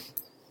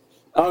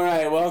All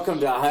right, welcome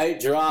to Height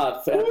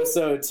Drop,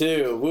 episode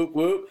 2. Whoop,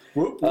 whoop.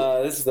 Whoop,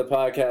 whoop. This is the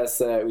podcast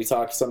that we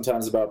talk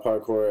sometimes about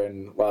parkour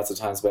and lots of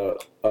times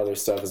about other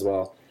stuff as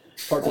well.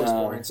 Parkour's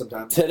boring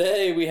sometimes.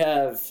 Today we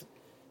have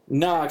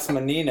Knox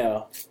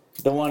Menino,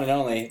 the one and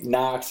only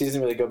Knox. He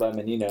doesn't really go by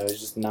Menino, he's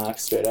just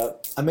Knox straight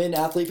up. I'm in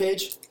athlete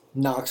page,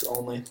 Knox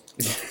only.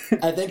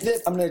 I think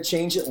that I'm going to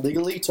change it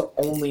legally to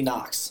only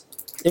Knox.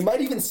 It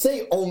might even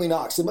say only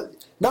Knox.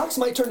 Knox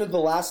might turn into the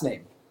last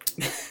name.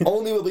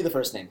 Only will be the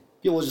first name.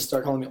 People will just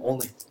start calling me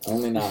only.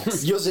 Only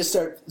Knox. You'll just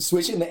start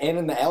switching the N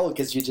and the L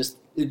because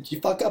you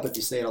fuck up if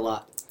you say it a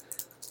lot.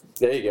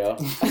 There you go.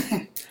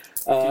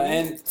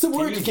 And It's a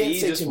word you can't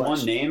say just too much.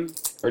 one name,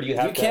 or do you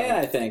have you to can,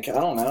 I think. I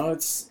don't know.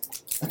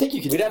 I think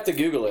you can. We'd have to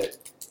Google it.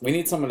 We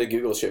need someone to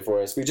Google shit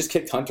for us. We just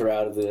kicked Hunter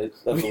out of the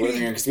living room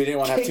because we didn't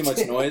want to have too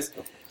much noise.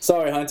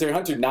 Sorry, Hunter.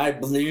 Hunter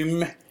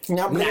Nybloom.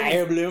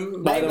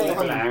 Nybloom, by the way.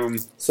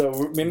 Nybloom.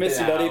 So we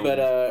missed you, buddy,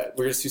 but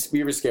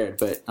we were scared.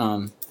 But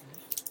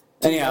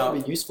anyhow, That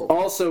would be useful.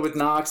 also with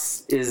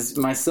Knox is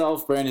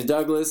myself, Brandon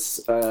Douglas,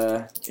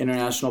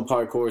 international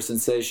parkour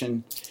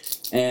sensation,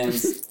 and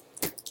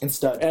And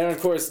stud. of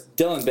course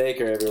Dylan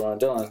Baker. Everyone,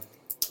 Dylan.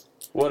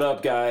 What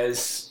up,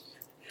 guys?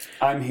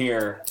 I'm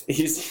here.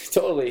 He's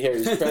totally here.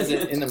 He's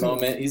present in the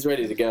moment. He's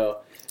ready to go.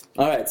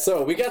 All right,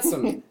 so we got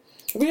some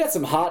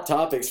hot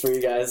topics for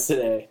you guys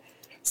today.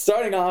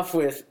 Starting off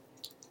with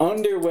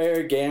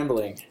underwear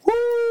gambling.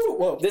 Woo!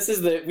 Whoa.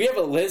 We have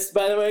a list,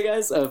 by the way,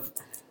 guys, of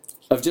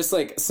just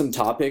like some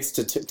topics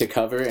to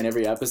cover in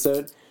every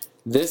episode.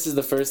 This is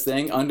the first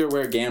thing: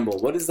 underwear gamble.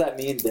 What does that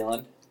mean,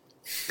 Dylan?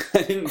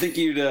 I didn't think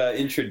you'd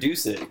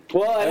introduce it.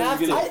 Well, I I have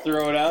was to. going to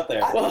throw it out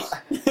there. Well,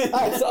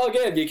 it's all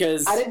good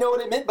because I didn't know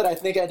what it meant, but I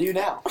think I do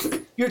now.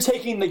 You're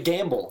taking the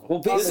gamble. Well,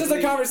 this is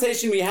a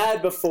conversation we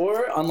had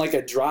before on like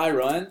a dry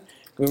run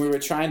when we were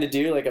trying to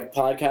do like a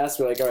podcast.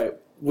 We're like, all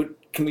right,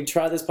 can we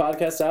try this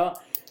podcast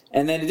out?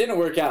 And then it didn't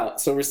work out,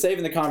 so we're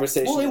saving the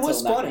conversation. Well, it was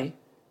until now. funny.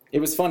 It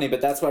was funny,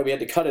 but that's why we had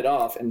to cut it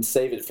off and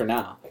save it for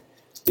now,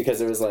 because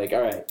it was like,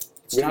 all right,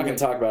 we're not going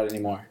to talk about it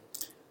anymore.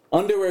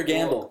 Underwear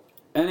gamble.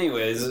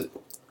 Anyways,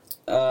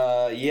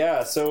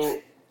 yeah, so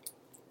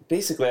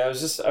basically I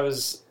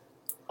was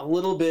a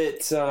little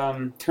bit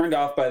turned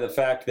off by the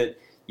fact that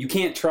you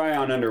can't try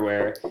on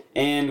underwear,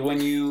 and when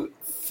you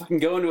fucking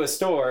go into a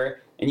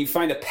store and you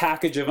find a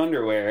package of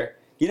underwear,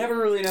 you never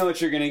really know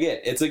what you're going to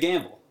get. It's a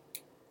gamble.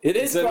 It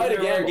is It's an quite a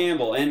underwear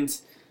gamble. and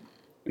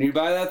when you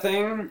buy that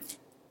thing,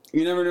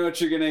 you never know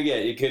what you're going to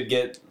get. You could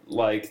get,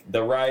 like,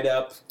 the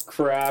ride-up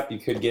crap, you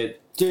could get...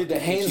 Dude, the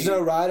Hanes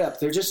no ride up.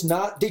 They're just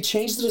not. They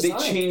changed the They design.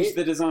 changed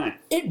the design.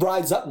 It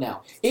rides up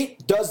now.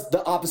 It does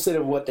the opposite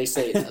of what they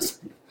say it does.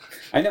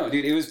 I know,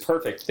 dude. It was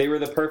perfect. They were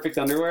the perfect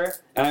underwear,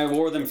 and I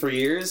wore them for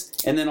years.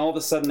 And then all of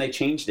a sudden, they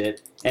changed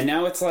it, and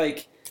now it's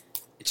like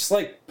it just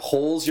like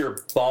pulls your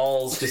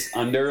balls just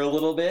under a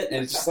little bit,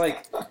 and it's just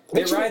like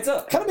it rides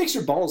up. Kind of makes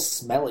your balls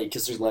smelly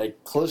because they're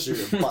like closer to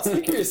your butt.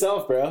 Speak for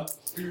yourself, bro.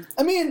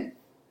 I mean,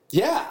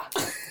 yeah,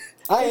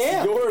 I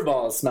am. Your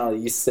balls smell,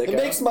 you sicko. It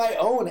makes my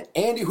own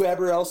and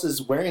whoever else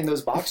is wearing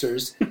those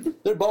boxers,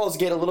 their balls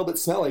get a little bit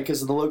smelly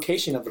because of the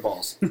location of the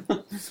balls.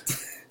 It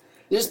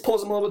just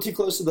pulls them a little bit too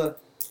close to the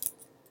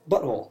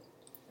butthole,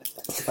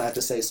 if I have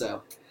to say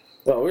so.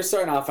 Well, we're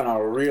starting off on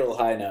a real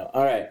high note.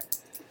 All right.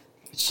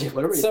 Shit,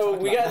 what are we So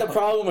talking we about got the now?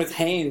 problem with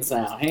Hanes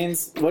now.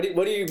 Hanes, what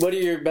are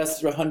your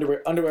best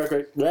underwear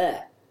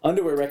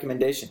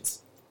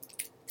recommendations?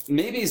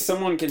 Maybe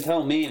someone can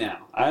tell me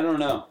now. I don't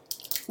know.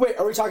 Wait,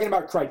 are we talking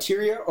about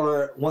criteria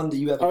or one that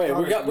you have? All right,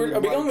 encountered are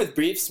we like? going with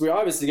briefs? We're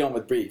obviously going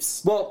with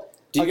briefs. Well,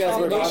 Do you guys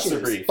wear combination. boxer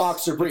briefs?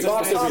 Boxer briefs.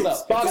 Boxer Combo. briefs.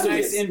 It's Boxer a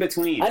nice briefs. in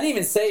between. I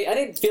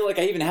didn't feel like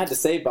I even had to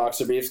say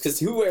boxer briefs because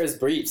who wears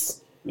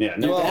briefs? Yeah, Your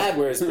no. Well, dad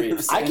wears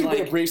briefs. I and, can like,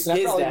 wear briefs and I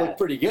his probably dad. look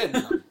pretty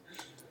good.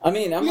 I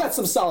mean, We got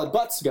some solid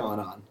butts going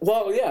on.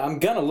 well, yeah, I'm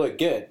gonna look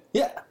good.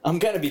 Yeah. I'm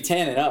gonna be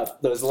tanning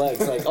up those legs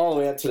like all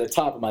the way up to the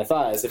top of my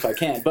thighs if I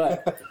can,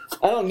 but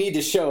I don't need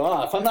to show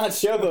off. I'm not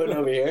showboating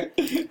over here.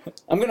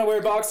 I'm gonna wear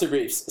boxer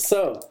briefs.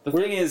 So The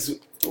thing is,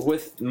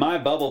 with my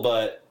bubble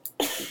butt,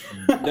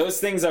 those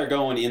things are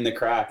going in the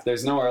crack.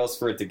 There's nowhere else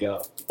for it to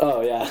go.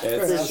 oh yeah,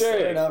 Fair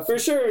fair enough. for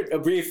sure, a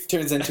brief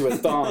turns into a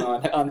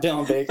thong on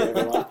Dylan Baker.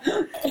 Everyone,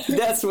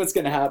 that's what's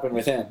gonna happen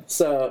with him.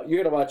 So you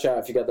gotta watch out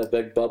if you got that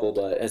big bubble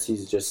butt, as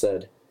he's just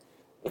said.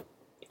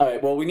 All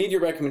right, well, we need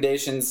your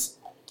recommendations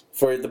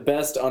for the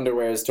best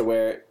underwears to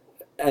wear,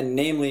 and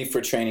namely for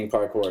training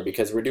parkour,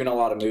 because we're doing a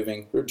lot of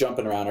moving. We're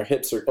jumping around. Our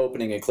hips are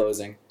opening and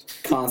closing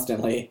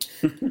constantly.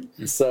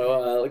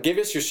 So give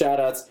us your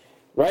shout-outs.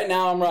 Right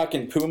now I'm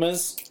rocking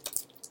Pumas,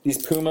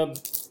 these Puma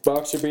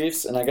boxer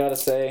briefs, and I gotta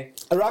say,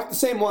 I rock the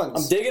same ones.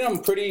 I'm digging them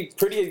pretty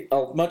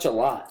much a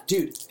lot.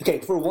 Dude, okay,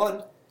 for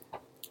one,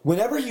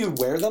 whenever you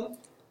wear them,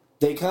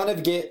 they kind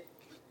of get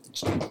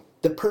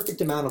the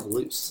perfect amount of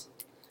loose.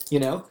 You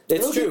know? They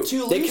It's don't get true.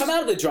 too They loose. come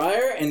out of the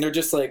dryer and they're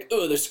just like,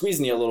 oh, they're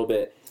squeezing you a little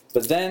bit.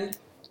 But then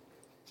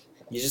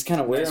you just kind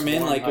of wear Nice them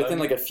in warm like within hug.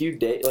 like a few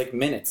days, like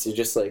minutes. You're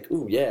just like,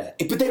 ooh, yeah.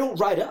 But they don't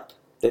ride up.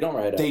 They don't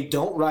ride up. They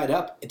don't ride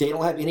up. They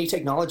don't have any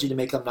technology to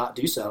make them not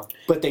do so,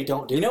 but they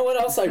don't do You know what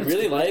else I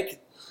really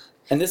like?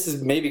 And this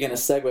is maybe going to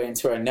segue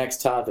into our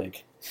next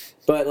topic.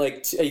 But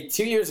like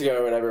 2 years ago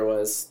or whatever it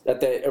was, at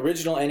the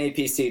original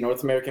NAPC,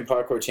 North American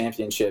Parkour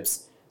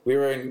Championships, we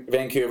were in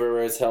Vancouver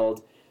where it's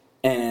held,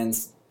 and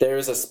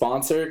there's a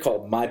sponsor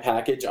called My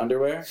Package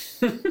Underwear.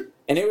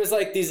 And it was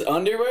like these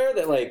underwear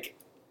that like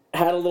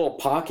had a little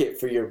pocket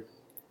for your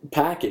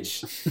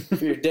package,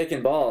 for your dick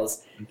and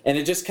balls. And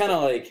it just kind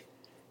of like,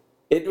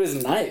 it was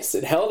nice.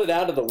 It held it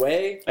out of the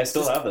way. I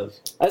still have those.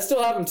 I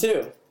still have them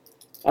too.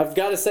 I've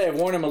got to say, I've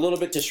worn them a little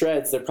bit to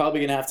shreds. They're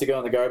probably going to have to go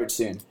in the garbage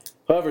soon.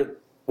 However,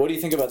 what do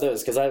you think about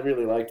those? Because I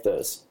really liked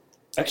those.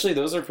 Actually,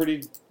 those are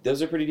pretty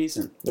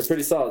decent. They're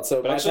pretty solid.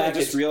 So But My actually, I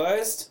Package, just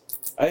realized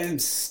I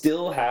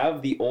still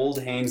have the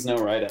old Hanes No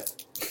Ride Up.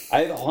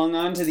 I've hung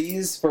on to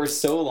these for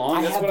so long.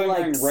 I That's have what I'm like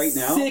wearing right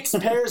now. 6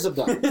 pairs of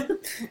them.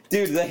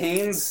 Dude, the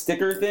Hanes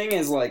sticker thing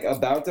is like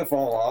about to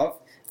fall off.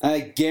 I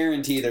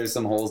guarantee there's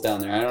some holes down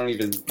there. I don't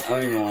even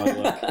want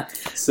to look.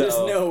 So there's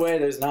no way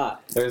there's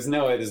not. there's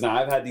no way there's not.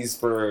 I've had these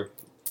for.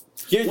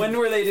 When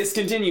were they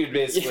discontinued?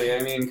 Basically, I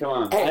mean, come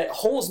on. Hey,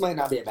 holes might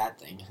not be a bad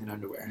thing in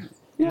underwear.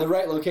 In the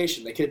right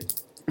location, they could.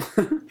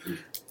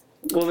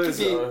 Well, there's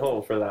Could be- a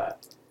hole for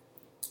that.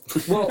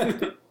 Well,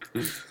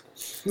 I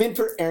mean,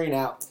 for airing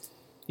out,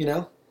 you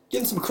know,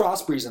 getting some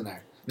cross breeze in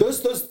there.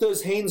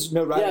 Those Hanes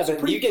No Riders. Yeah, are but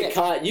pretty you get thick.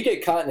 caught. You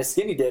get caught in a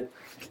skinny dip.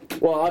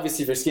 Well,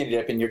 obviously, if you're skinny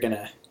dipping, you're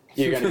gonna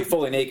be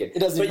fully naked. It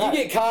doesn't But matter.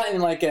 you get caught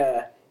in like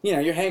a,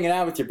 you're hanging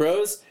out with your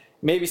bros.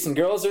 Maybe some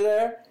girls are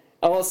there.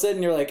 All of a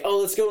sudden, you're like, oh,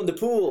 let's go in the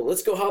pool.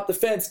 Let's go hop the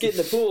fence, get in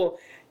the pool.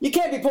 You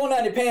can't be pulling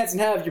down your pants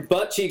and have your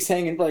butt cheeks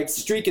hanging, like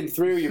streaking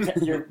through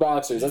your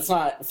boxers. That's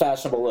not a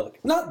fashionable look.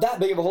 Not that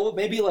big of a hole.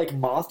 Maybe like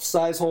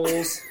moth-size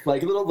holes,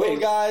 like little Wait.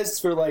 guys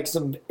for like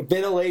some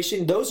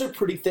ventilation. Those are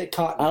pretty thick I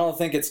cotton. don't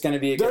think it's going to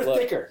be a They're good look.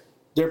 thicker.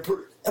 They're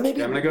maybe.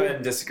 Yeah, I'm gonna go ahead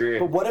and disagree.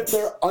 But what if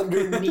they're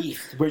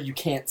underneath where you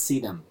can't see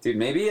them? Dude,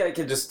 maybe I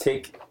could just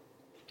take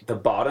the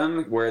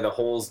bottom where the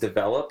holes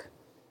develop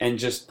and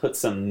just put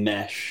some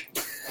mesh.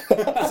 So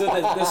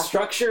the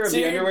structure of So the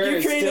you're underwear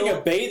is creating still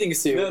a bathing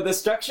suit. no, the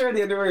structure of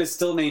the underwear is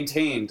still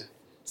maintained,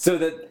 so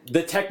that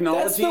the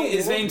technology That's the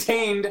is wor-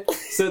 maintained,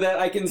 so that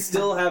I can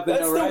still have the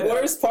That's no the ride.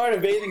 worst part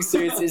of bathing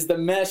suits is the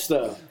mesh,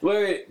 though.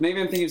 Wait, maybe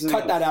I'm thinking of something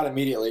Cut that else. out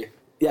immediately.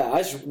 Yeah,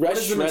 What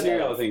is the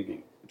material that.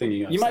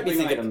 thinking of? You might be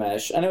Something thinking of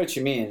mesh. I know what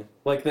you mean.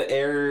 like the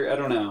air. I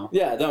don't know.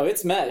 Yeah, no,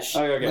 it's mesh.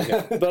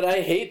 Okay. But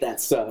I hate that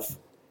stuff.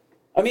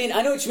 I mean,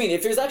 I know what you mean.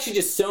 If it was actually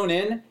just sewn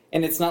in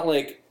and it's not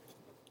like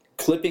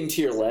clipping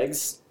to your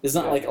legs, it's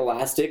not Yeah. like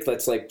elastic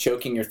that's like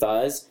choking your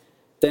thighs,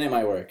 then it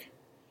might work.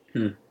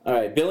 All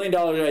right, $1 billion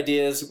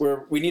ideas.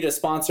 We need a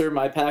sponsor.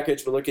 My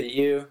Package. We're looking at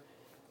you.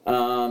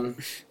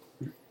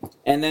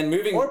 And then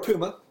moving Or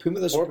Puma.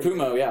 Those or are pretty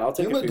Puma. Yeah, I'll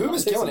take Puma. a Puma.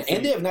 Puma's I'll take killing it, some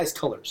and they have nice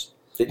colors.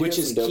 They do which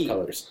have is some dope key.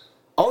 colors.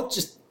 I'll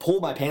just pull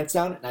my pants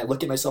down and I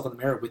look at myself in the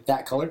mirror with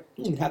that color. I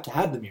don't even have to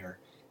have the mirror,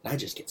 and I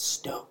just get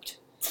stoked.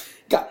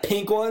 Got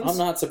pink ones. I'm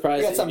not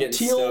surprised You got that some you're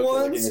getting teal stoked at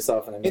looking ones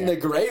yourself in the and mirror.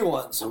 the gray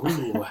ones.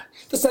 Ooh,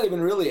 that's not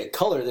even really a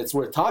color that's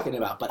worth talking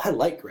about, but I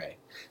like gray,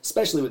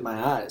 especially with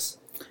my eyes.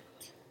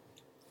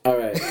 All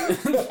right.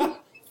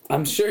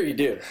 I'm sure you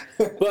do.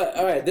 But,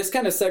 all right, this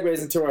kind of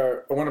segues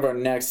into one of our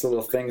next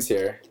little things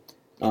here.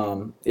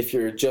 If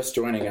you're just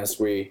joining us,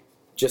 we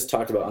just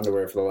talked about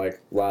underwear for the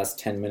last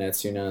 10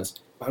 minutes. Who knows?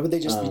 Why would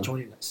they just be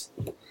joining us?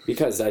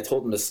 Because I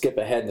told them to skip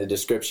ahead in the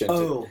description.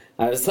 Oh.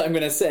 I'm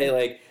going to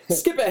say,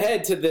 skip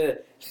ahead to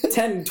the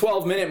 10,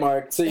 12-minute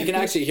mark so you can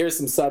actually hear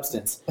some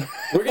substance.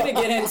 We're going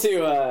to get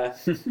into...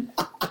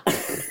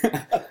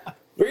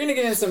 We're going to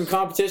get into some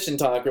competition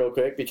talk real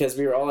quick because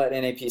we were all at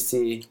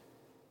NAPC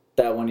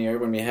that one year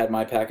when we had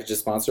My Package as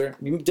sponsor.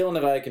 Dylan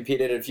and I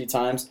competed a few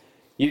times.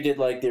 You did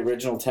the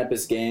original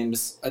Tempest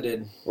games, I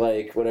did.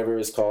 whatever it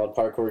was called,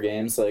 parkour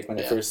games, when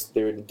Yeah. at first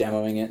they were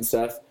demoing it and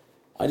stuff.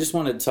 I just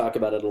wanted to talk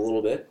about it a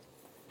little bit.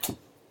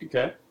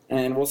 Okay.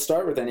 And we'll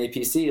start with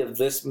NAPC of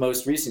this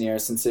most recent year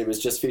since it was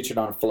just featured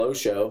on Flow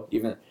Show,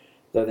 even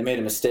though they made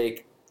a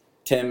mistake.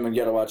 Tim, you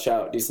gotta watch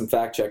out. Do some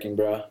fact checking,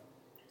 bro.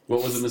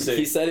 What was the mistake?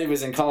 He said it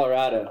was in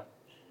Colorado.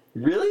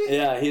 Really?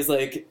 Yeah, he's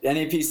like,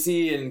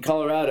 NAPC in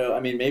Colorado. I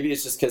mean, maybe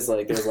it's just because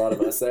there's a lot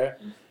of us there.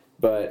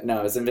 But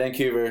no, it's in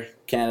Vancouver,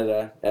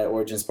 Canada, at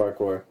Origins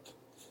Parkour.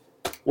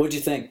 What'd you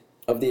think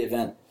of the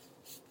event?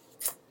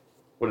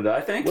 What did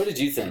I think? What did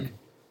you think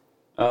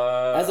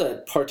Uh, as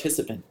a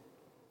participant?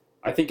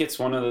 I think it's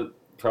one of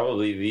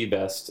probably the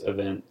best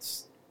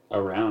events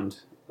around.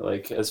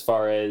 As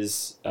far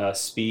as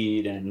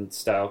speed and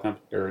style,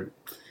 or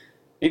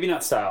maybe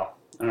not style.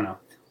 I don't know.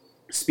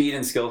 Speed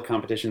and skill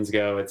competitions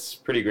go. It's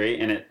pretty great,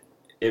 and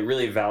it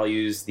really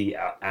values the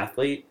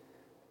athlete.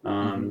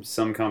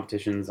 Some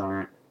competitions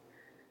aren't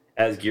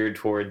as geared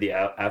toward the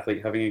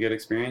athlete having a good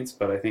experience,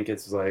 but I think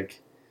it's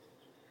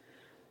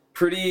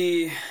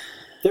pretty.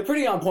 They're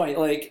pretty on point.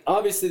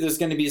 Obviously, there's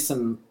going to be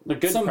some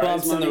Good some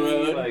prize bumps in the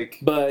money, road.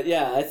 But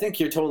yeah, I think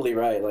you're totally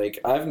right.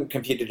 I haven't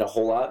competed a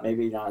whole lot,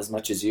 maybe not as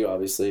much as you,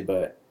 obviously,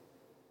 but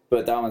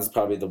that one's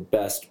probably the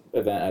best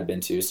event I've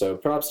been to. So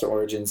props to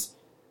Origins.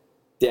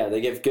 Yeah,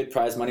 they give good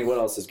prize money. What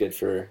else is good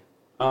for?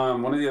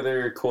 One of the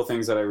other cool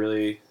things that I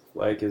really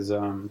like is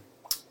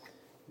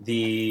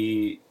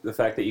the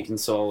fact that you can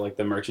sell like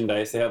the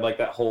merchandise. They have like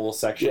that whole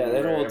section. Yeah,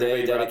 that where whole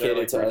day everybody brought their,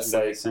 dedicated to us,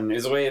 merchandise, and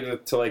it's a way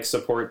to like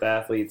support the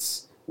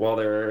athletes while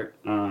they're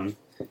on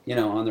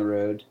the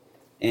road,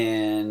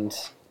 and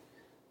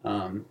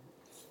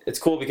it's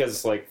cool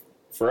because like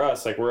for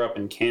us, like we're up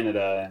in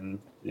Canada, and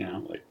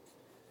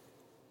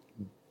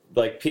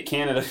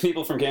Canada,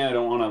 people from Canada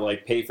don't want to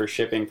like pay for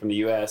shipping from the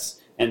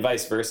U.S. and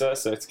vice versa.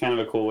 So it's kind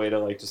of a cool way to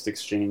like just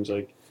exchange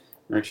like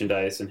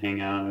merchandise and hang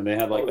out. And they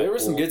had like there were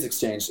some goods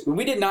exchanged.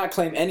 We did not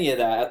claim any of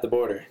that at the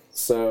border.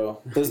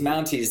 So those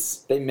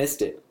Mounties, they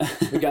missed it.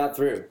 We got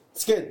through.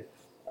 It's good.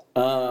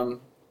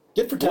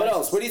 Good for Texas. What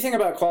else? What do you think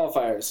about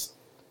qualifiers?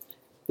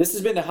 This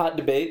has been a hot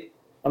debate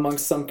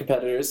amongst some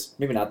competitors.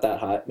 Maybe not that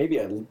hot. Maybe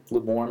a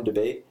warm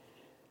debate.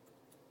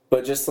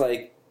 But just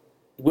like,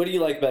 what do you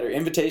like better,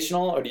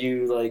 invitational, or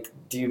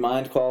do you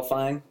mind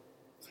qualifying?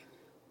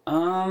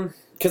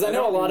 Because I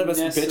know a lot of us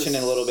were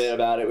bitching a little bit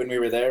about it when we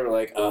were there. We're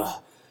like,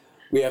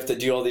 we have to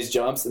do all these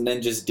jumps and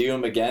then just do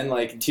them again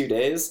like in 2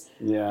 days.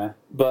 Yeah.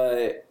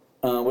 But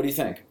what do you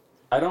think?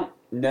 I don't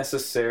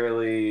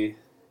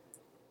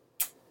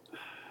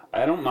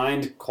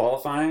mind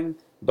qualifying,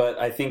 but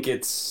I think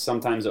it's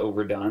sometimes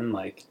overdone.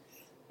 Like,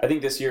 I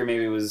think this year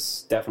maybe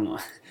was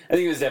definitely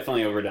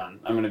overdone.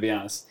 I'm going to be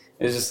honest.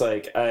 It was just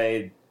like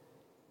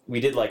we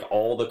did like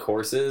all the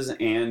courses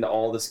and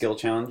all the skill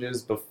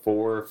challenges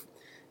before,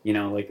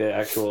 like the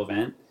actual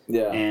event.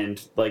 Yeah.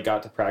 And like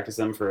got to practice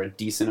them for a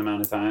decent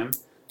amount of time.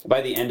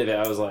 By the end of it,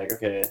 I was like,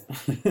 okay,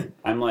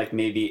 I'm like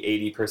maybe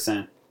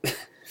 80%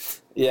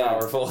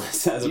 powerful.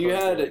 As when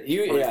I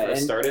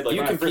first started. Like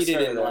you when competed I first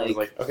started, in I was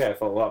like, okay, I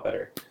felt a lot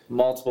better.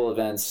 Multiple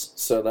events,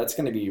 so that's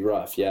going to be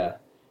rough. Yeah,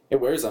 it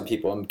wears on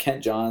people. And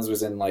Kent Johns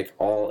was in like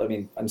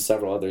and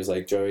several others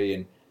like Joey,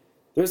 and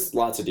there's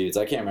lots of dudes.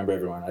 I can't remember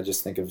everyone. I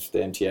just think of the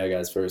MTI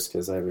guys first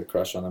because I have a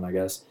crush on them, I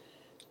guess.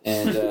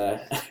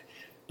 And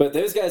but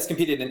those guys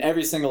competed in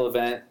every single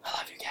event. I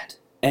love you, Kent.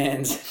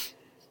 And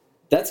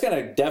that's going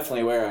to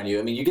definitely wear on you.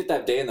 I mean, you get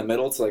that day in the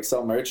middle to like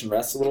sell merch and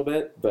rest a little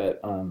bit,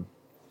 but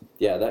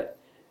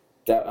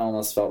that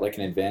almost felt like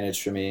an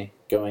advantage for me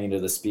going into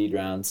the speed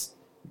rounds,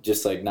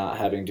 just like not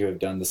having to have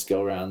done the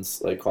skill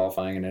rounds, like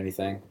qualifying and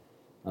anything.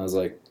 I was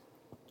like,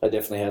 I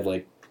definitely had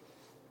like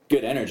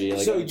good energy.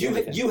 Like, so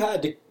you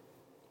had to,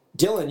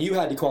 Dylan, you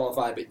had to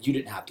qualify, but you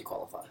didn't have to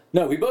qualify.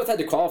 No, we both had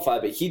to qualify,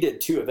 but he did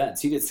 2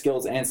 events. He did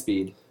skills and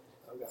speed.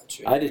 Oh,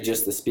 gotcha. I did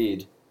just the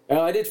speed.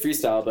 I did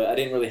freestyle, but I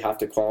didn't really have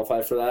to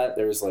qualify for that.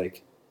 There was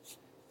like,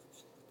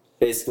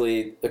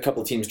 basically a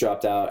couple teams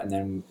dropped out, and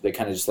then they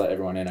kind of just let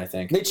everyone in, I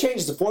think. They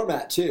changed the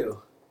format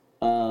too.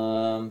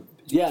 Yeah,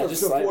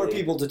 just from 4 slightly.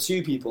 people to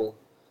 2 people,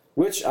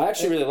 Which I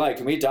actually really liked,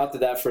 and we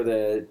adopted that for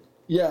the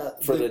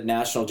the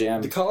national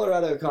jam. The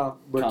Colorado comp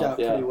worked out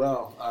pretty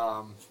well.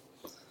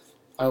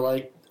 I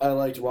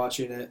liked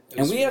watching it.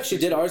 And we actually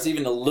did ours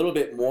even a little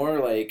bit more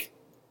like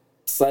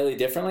slightly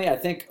differently. I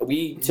think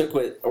we took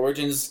what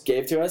Origins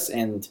gave to us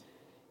and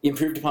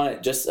improved upon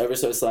it just ever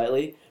so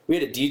slightly. We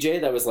had a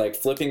DJ that was like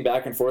flipping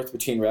back and forth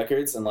between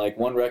records, and like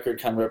one record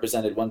kind of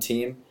represented one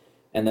team,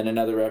 and then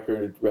another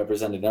record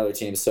represented another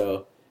team.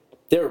 So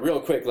they were real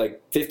quick,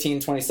 like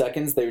 15, 20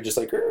 seconds. They were just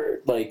like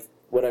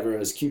whatever it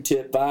was,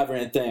 Q-tip,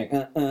 vibrant thing,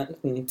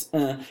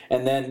 and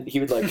then he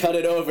would like cut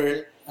it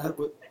over,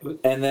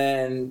 and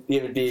then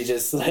it would be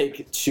just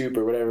like Choop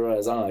or whatever it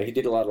was. I don't know. He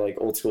did a lot of like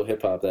old school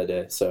hip hop that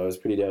day, so it was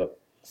pretty dope.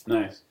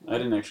 Nice. I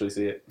didn't actually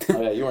see it.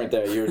 Oh yeah, you weren't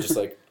there. You were just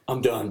like, I'm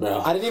done,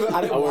 bro. I didn't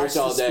I worked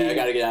all day. I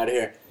gotta get out of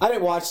here. I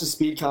didn't watch the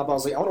speed comp. I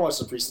was like, I want to watch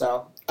the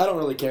freestyle. I don't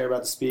really care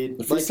about the speed.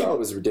 The freestyle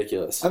was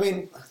ridiculous. I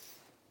mean,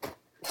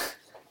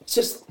 it's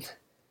just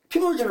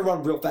people are gonna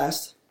run real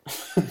fast.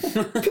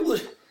 People are.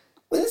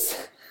 What is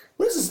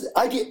this?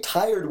 I get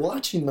tired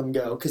watching them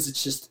go because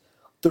it's just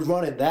they're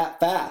running that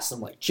fast. I'm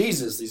like,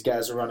 Jesus, these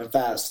guys are running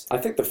fast. I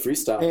think the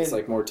freestyle is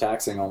like more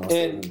taxing almost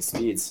than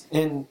speeds.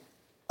 And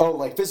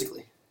like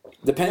physically.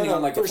 Depending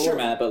on like the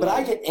format, but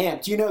I get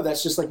amped. You know,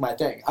 that's just like my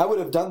thing. I would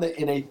have done that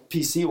in a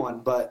PC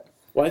one, but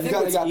I think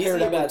what's easy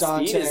about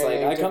speed is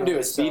like I come to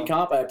a speed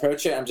comp, I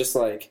approach it, I'm just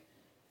like,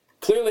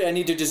 clearly I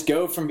need to just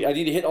I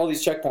need to hit all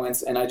these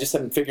checkpoints, and I just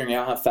am figuring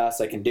out how fast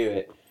I can do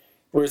it.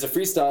 Whereas a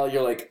freestyle,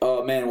 you're like,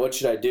 oh man, what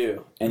should I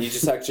do? And you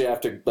just actually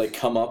have to like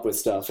come up with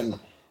stuff. And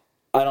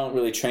I don't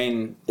really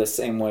train the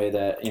same way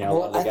that a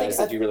lot of the guys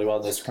that do really well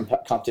in those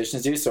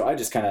competitions do. So I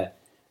just kind of,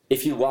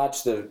 if you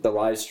watch the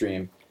live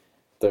stream,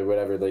 the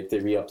whatever, like they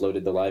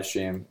re-uploaded the live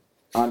stream,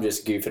 I'm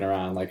just goofing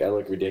around. Like I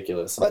look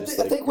ridiculous. I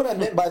think what I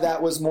meant by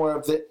that was more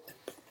of that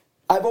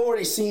I've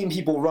already seen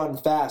people run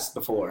fast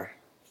before.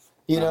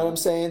 You know what I'm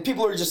saying?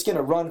 People are just going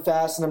to run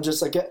fast, and I'm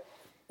just like,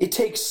 it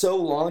takes so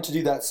long to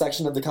do that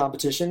section of the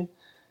competition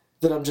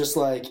that I'm just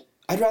like,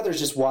 I'd rather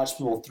just watch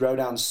people throw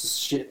down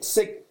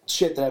sick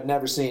shit that I've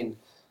never seen.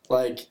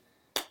 Like,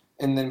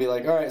 and then be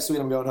like, all right,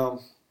 sweet, I'm going home.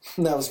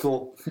 That was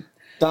cool.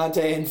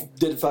 Dante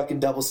did a fucking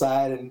double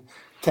side, and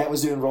Kent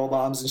was doing roll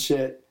bombs and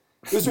shit.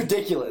 It was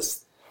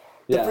ridiculous.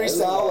 The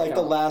freestyle, like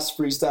the last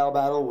freestyle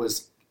battle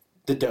was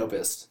the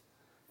dopest.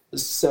 I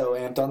was so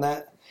amped on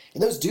that.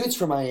 And those dudes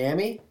from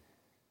Miami,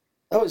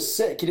 that was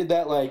sick. He did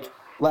that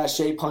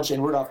last punch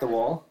inward off the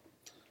wall.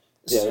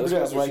 Yeah, those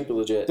guys were super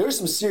legit. There was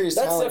some serious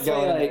That's talent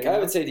definitely going like there, I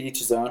would say to each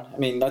his own. I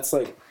mean, that's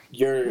like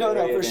your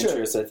area of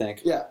interest, I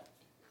think. Yeah.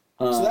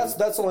 So that's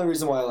the only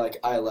reason why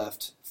I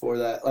left for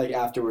that. Like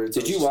afterwards.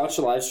 Did you watch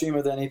the live stream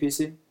of the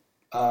NAPC?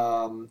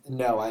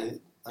 No,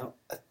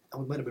 I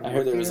might have been. I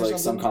heard there was like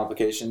some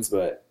complications,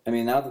 but I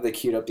mean, now that they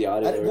queued up the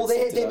audio,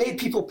 they made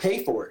people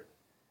pay for it.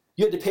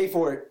 You had to pay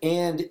for it,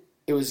 and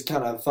it was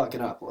kind of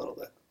fucking up a little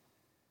bit.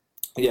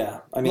 Yeah,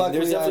 I mean, luckily,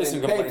 there's definitely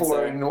some complaints pay for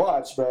there. it and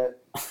watch,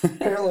 but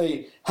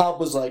apparently Halp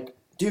was like,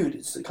 "Dude,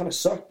 it kind of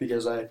sucked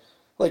because I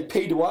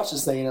paid to watch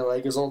this thing and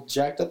it was all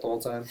jacked up the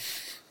whole time."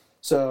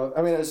 So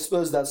I mean, I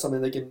suppose that's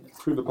something they can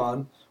improve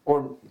upon,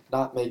 or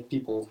not make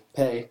people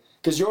pay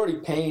because you're already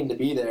paying to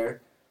be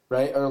there,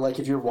 right? Or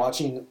if you're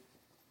watching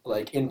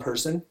in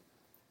person,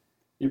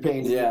 you're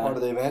paying to be part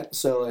of the event.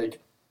 So I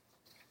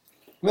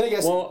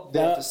guess they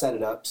have to set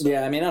it up. So.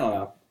 Yeah, I mean, I don't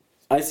know.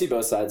 I see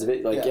both sides of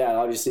it.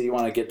 Obviously you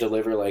want to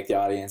deliver the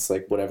audience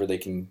whatever they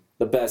can,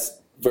 the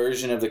best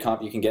version of the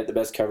comp you can get, the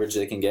best coverage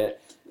they can get.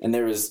 And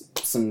there was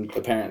some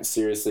apparent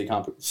serious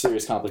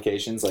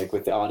complications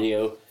with the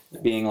audio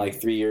being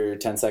 3 or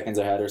 10 seconds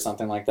ahead or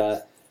something like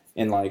that,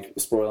 and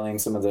spoiling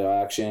some of the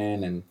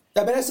action. And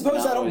I mean, I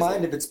suppose I don't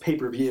mind if it's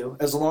pay-per-view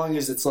as long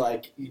as it's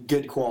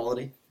good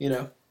quality,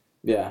 Yeah.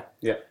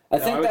 Yeah. I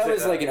think that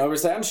was an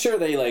oversight. I'm sure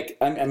they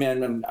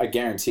I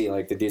guarantee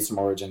the dudes from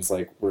Origins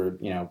were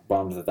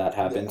bummed that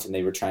happened, and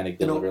they were trying to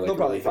deliver a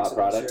really hot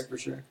product for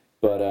sure.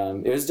 But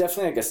it was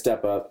definitely a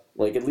step up.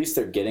 At least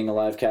they're getting a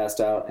live cast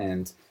out,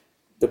 and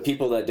the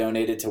people that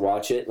donated to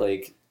watch it,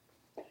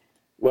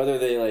 whether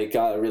they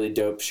got a really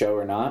dope show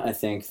or not, I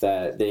think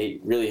that they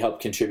really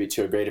helped contribute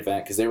to a great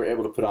event because they were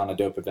able to put on a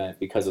dope event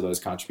because of those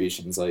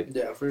contributions.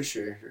 Yeah, for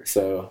sure.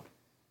 So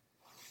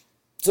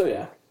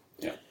yeah.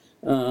 Yeah.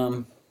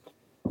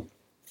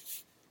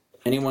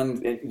 Anyone?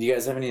 Do you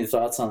guys have any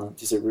thoughts on?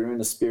 Does it ruin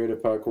the spirit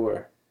of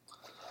parkour?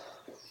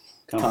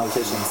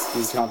 Competitions.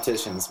 These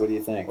competitions. What do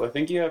you think? Well, I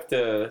think you have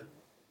to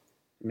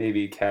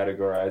maybe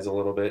categorize a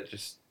little bit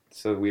just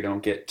so we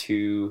don't get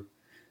too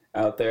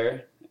out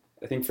there.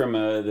 I think from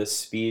the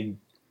speed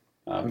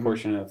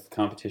portion of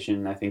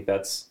competition, I think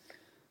that's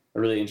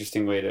a really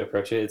interesting way to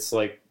approach it. It's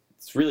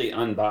really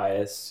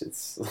unbiased.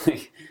 It's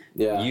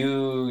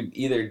you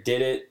either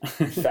did it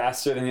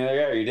faster than the other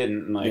guy or you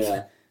didn't.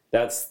 And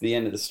that's the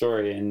end of the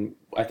story. And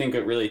I think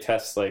it really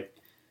tests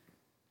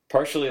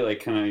partially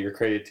kind of your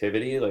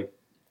creativity,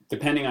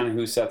 depending on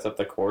who sets up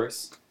the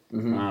course.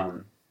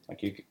 Mm-hmm.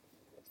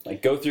 You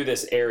go through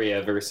this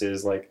area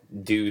versus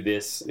do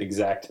this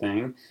exact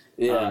thing.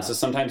 Yeah. So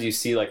sometimes you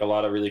see a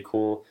lot of really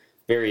cool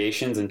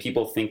variations and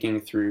people thinking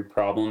through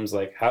problems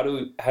how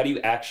do you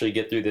actually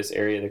get through this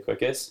area the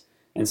quickest?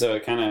 And so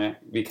it kind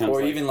of becomes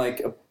or even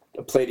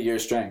a play to your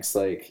strengths.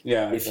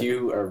 If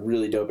you are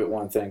really dope at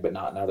one thing but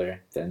not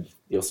another, then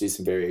you'll see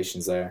some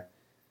variations there.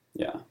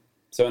 Yeah.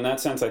 So in that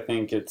sense, I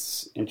think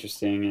it's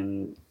interesting,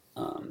 and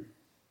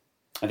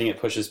I think it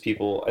pushes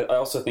people. I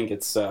also think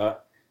it's a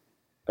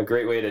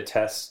great way to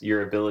test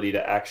your ability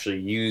to actually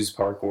use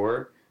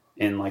parkour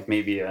in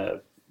maybe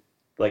a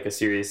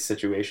serious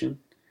situation.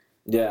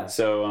 Yeah.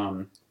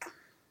 So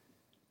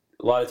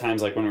a lot of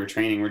times when we're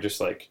training, we're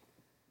just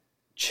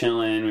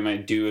chilling. We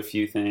might do a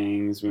few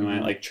things. We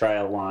might try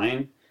a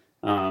line,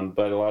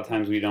 but a lot of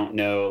times we don't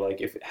know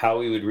how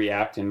we would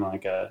react in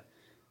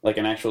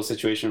an actual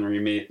situation where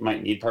you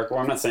might need parkour.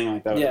 I'm not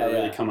saying that would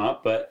really come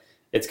up, but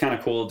it's kind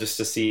of cool just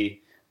to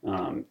see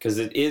because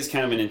it is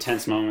kind of an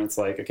intense moment. It's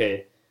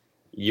okay,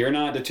 you're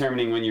not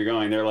determining when you're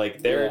going.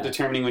 They're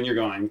determining when you're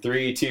going.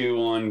 3, 2,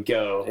 1,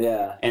 go.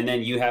 Yeah. And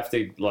then you have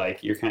to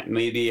you're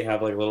maybe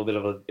have a little bit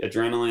of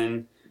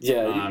adrenaline.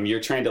 Yeah. You're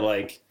trying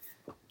to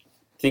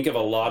think of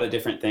a lot of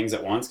different things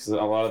at once because a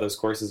lot of those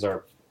courses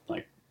are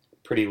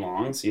pretty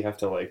long, so you have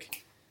to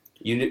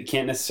you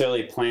can't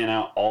necessarily plan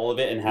out all of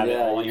it and have it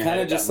all in your head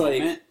at that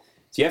moment.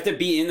 So you have to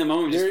be in the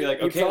moment, just be okay,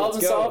 let's go.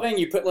 Problem solving,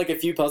 you put a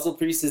few puzzle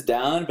pieces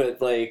down,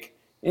 but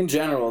in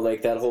general,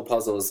 that whole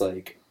puzzle is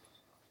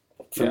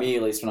for me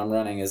at least when I'm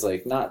running is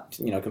not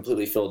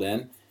completely filled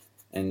in,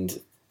 and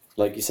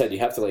like you said, you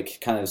have to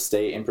kind of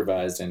stay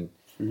improvised and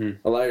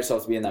allow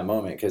yourself to be in that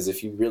moment because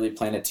if you really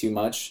plan it too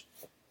much,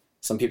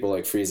 some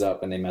people freeze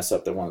up and they mess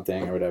up the one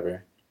thing or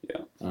whatever.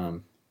 Yeah.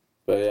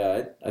 But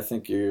yeah, I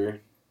think you're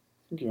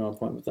on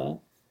point with that.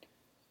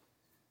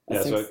 I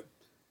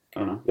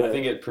don't know. I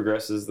think it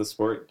progresses the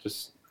sport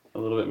just a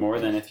little bit more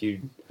than if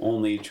you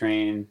only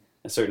train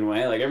a certain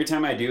way. Every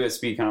time I do a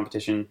speed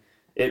competition,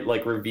 it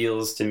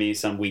reveals to me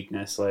some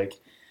weakness.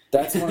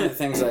 That's one of the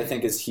things that I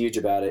think is huge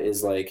about it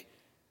is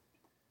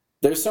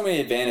there's so many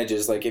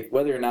advantages. If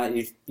whether or not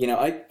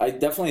I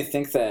definitely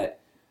think that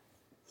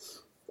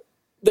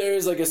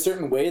there's a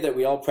certain way that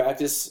we all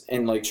practice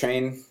and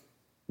train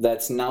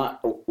that's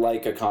not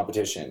a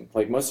competition.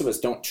 Most of us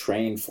don't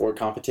train for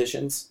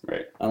competitions.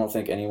 Right. I don't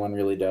think anyone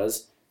really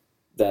does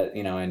that,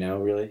 I know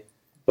really.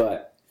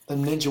 But the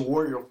Ninja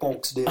Warrior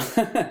folks do.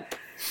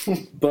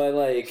 But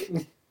like,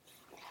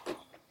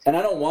 and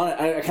I don't want it.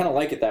 I kind of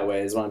like it that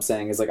way. Is what I'm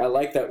saying. Is like I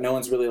like that no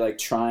one's really like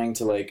trying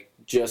to like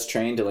just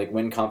train to like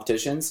win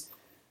competitions.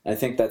 I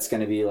think that's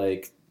going to be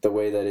like the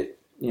way that it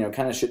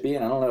kind of should be.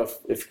 And I don't know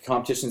if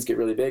competitions get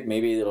really big,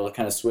 maybe it'll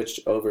kind of switch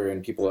over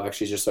and people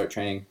actually just start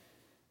training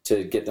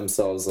to get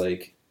themselves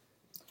like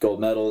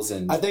gold medals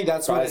and I think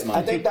that's prize money.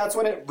 I think that's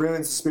when it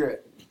ruins the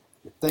spirit.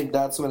 I think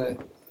that's when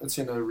it's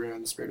going to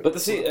ruin the spirit. But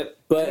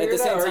but at the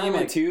same time, argument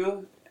like,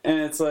 too, and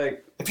it's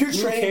like, if you're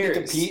who training cares?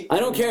 to compete, I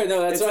don't care.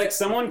 No, that's It's like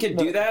someone could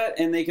do that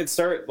and they could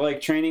start like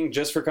training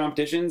just for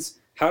competitions.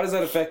 How does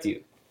that affect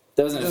you?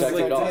 doesn't affect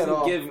you at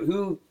all.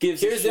 Who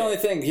gives? Here's the only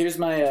thing. Here's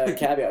my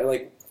caveat.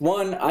 Like,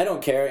 one, I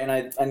don't care,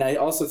 and I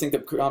also think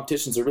that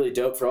competitions are really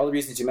dope for all the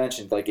reasons you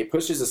mentioned. Like, it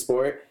pushes the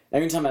sport.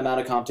 Every time I'm at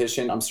a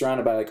competition, I'm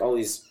surrounded by like all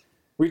these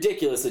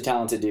ridiculously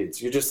talented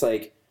dudes. You're just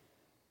like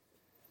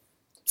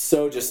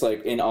just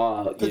like in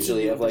awe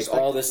usually of like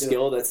all the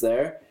skill that's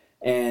there,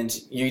 and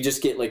you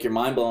just get like your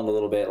mind blown a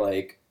little bit.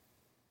 Like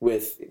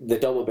with the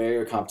double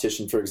barrier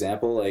competition, for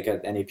example, like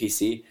at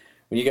NAPC.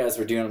 When you guys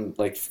were doing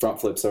like front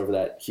flips over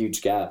that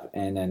huge gap,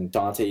 and then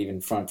Dante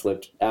even front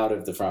flipped out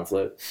of the front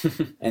flip,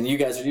 and you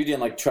doing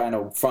like trying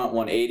to front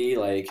 180,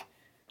 like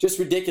just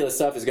ridiculous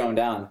stuff is going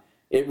down.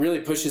 It really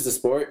pushes the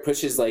sport,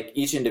 pushes like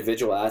each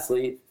individual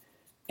athlete,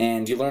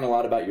 and you learn a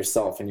lot about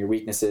yourself and your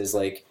weaknesses,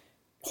 like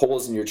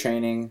holes in your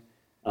training,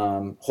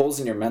 holes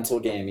in your mental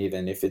game.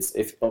 Even if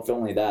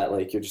only that,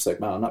 like you're just like,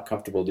 wow, I'm not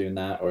comfortable doing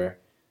that, or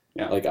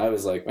like I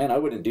was like, man, I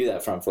wouldn't do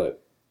that front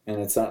flip, and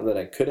it's not that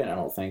I couldn't. I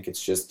don't think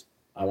it's just.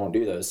 I won't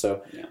do those.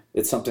 So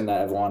it's something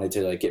that I've wanted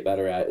to like get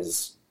better at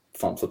is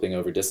front flipping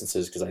over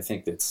distances because I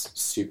think that's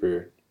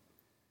super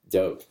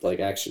dope.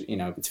 Like actually,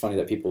 it's funny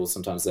that people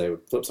sometimes say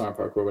flips aren't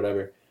parkour or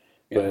whatever,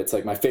 but it's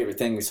like my favorite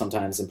thing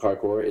sometimes in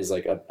parkour is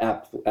like a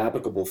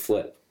applicable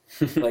flip.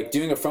 Like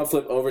doing a front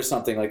flip over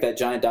something like that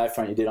giant dive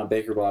front you did on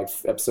Baker Blog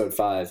episode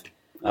 5.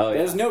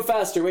 There's no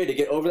faster way to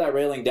get over that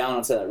railing down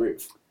onto that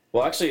roof.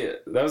 Well, actually,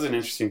 that was an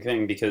interesting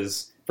thing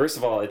because first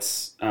of all,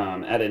 it's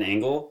at an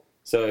angle.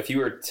 So if you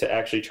were to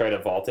actually try to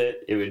vault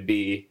it, you'd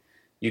be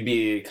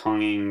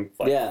konging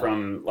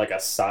from like a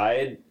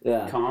side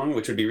kong,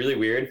 which would be really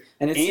weird.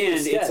 And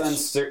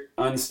it's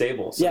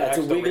unstable. So it's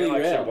a wiggly rail.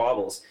 Actually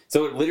wobbles.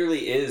 So it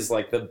literally is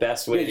like the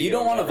best way. You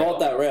don't want to vault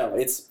that rail.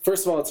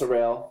 First of all, it's a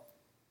rail.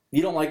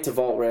 You don't like to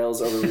vault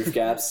rails over roof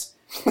gaps.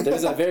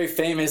 There's a very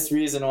famous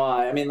reason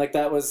why. I mean, like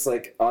that was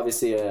like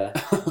obviously a.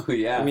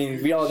 I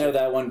mean, we all know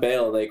that one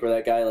bail like where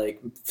that guy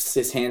like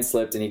his hand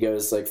slipped and he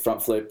goes like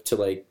front flip to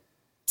like.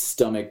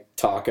 Stomach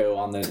taco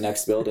on the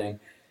next building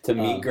to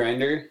meat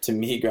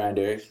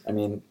grinder. I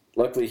mean,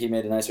 luckily he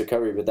made a nice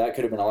recovery, but that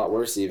could have been a lot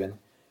worse even.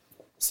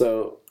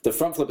 So the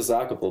front flip is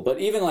applicable, but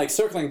even like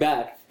circling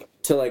back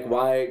to like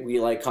why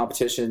we like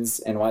competitions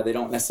and why they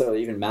don't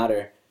necessarily even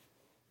matter.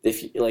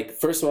 If you, like,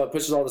 first of all, it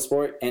pushes all the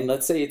sport, and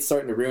let's say it's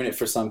starting to ruin it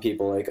for some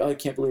people. Like, oh, I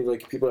can't believe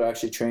like people are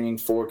actually training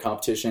for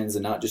competitions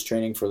and not just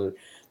training for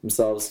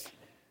themselves.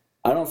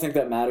 I don't think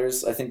that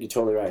matters. I think you're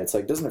totally right. It's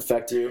like, it doesn't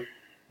affect you.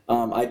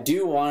 I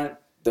do want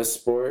the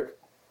sport,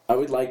 I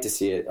would like to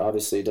see it.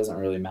 Obviously, it doesn't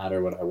really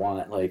matter what I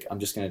want. Like, I'm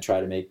just going to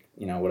try to make,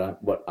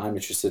 what I'm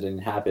interested in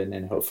happen,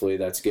 and hopefully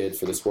that's good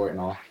for the sport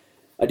and all.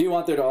 I do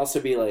want there to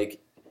also be,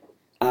 like,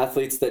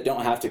 athletes that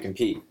don't have to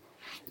compete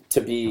to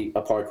be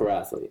a parkour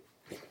athlete.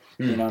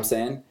 You know what I'm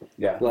saying?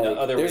 Yeah.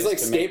 Like, there's, like,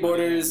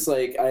 skateboarders,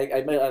 like,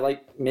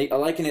 I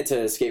liken it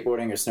to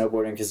skateboarding or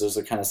snowboarding because those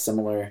are kind of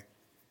similar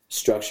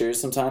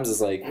structures sometimes.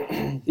 It's like,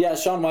 yeah,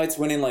 Shaun White's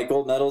winning, like,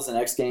 gold medals in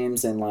X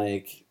Games and,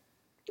 like,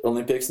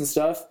 Olympics and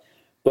stuff,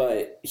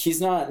 but he's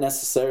not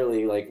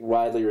necessarily like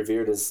widely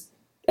revered as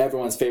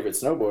everyone's favorite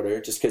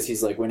snowboarder just because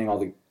he's like winning all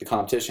the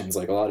competitions.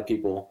 Like a lot of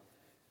people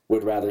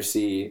would rather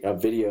see a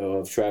video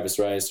of Travis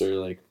Rice or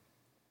like,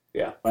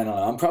 I don't know.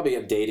 I'm probably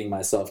updating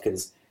myself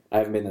because I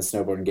haven't been in the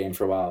snowboarding game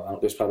for a while.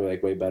 There's probably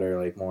like way better,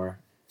 like more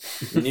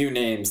new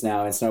names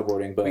now in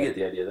snowboarding, but we get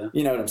the idea though.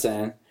 You know what I'm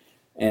saying?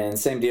 And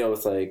same deal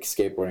with like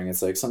skateboarding.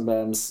 It's like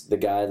sometimes the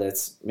guy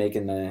that's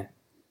making the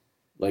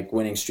like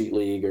winning Street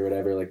League or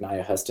whatever, like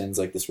Nia Huston's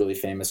like this really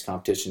famous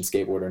competition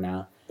skateboarder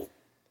now.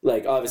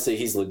 Like obviously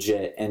he's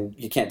legit and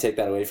you can't take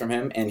that away from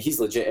him, and he's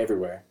legit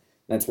everywhere.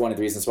 That's one of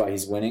the reasons why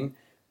he's winning,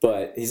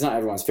 but he's not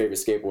everyone's favorite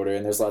skateboarder,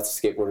 and there's lots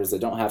of skateboarders that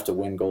don't have to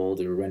win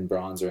gold or win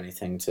bronze or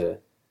anything to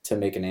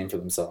make a name for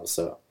themselves.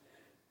 So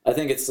I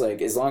think it's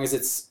like as long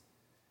as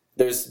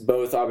there's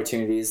both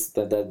opportunities,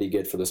 that'd be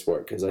good for the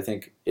sport, because I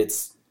think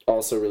it's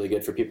also really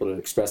good for people to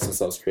express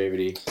themselves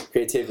creatively,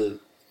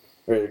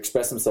 or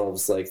express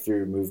themselves like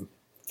through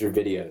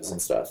videos and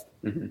stuff,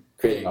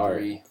 creating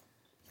art. You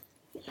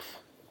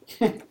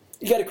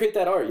got to create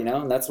that art,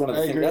 and that's one of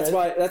the things.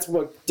 That's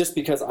what. Just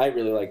because I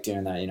really like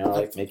doing that, I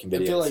like making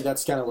videos. I feel like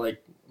that's kind of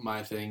like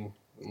my thing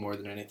more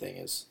than anything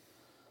is.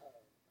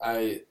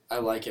 I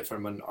like it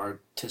from an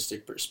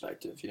artistic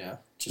perspective,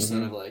 just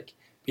kind of like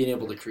being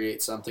able to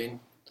create something,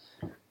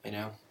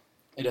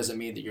 It doesn't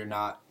mean that you're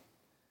not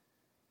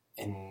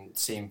in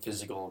same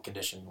physical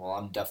condition. Well,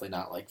 I'm definitely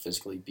not like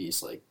physically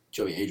beast like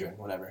Joey Adrian,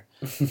 whatever.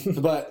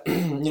 But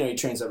he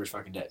trains every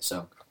fucking day.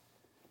 So,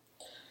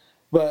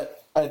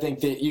 but I think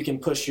that you can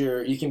push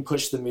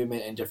the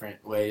movement in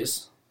different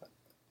ways.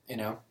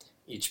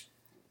 Each,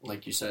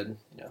 like you said,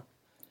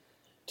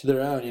 to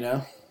their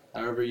own.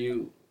 However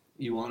you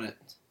want it,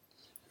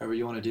 however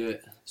you want to do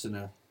it. So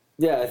no.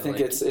 Yeah, I think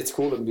it's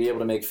cool to be able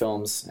to make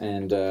films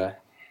and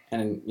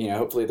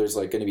hopefully there's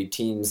like going to be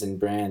teams and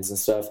brands and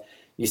stuff.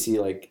 You see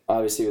like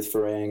obviously with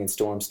Farang and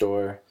Storm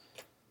Store,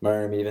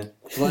 Merm even.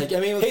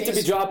 Hate to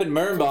be dropping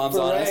Merm bombs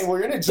on us.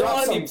 We're gonna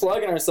drop be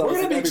plugging ourselves.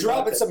 We're gonna be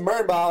dropping some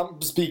Merm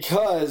bombs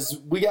because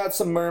we got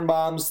some Merm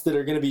bombs that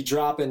are gonna be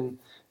dropping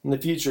in the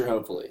future,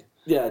 hopefully.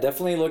 Yeah,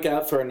 definitely look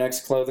out for our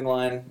next clothing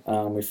line.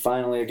 We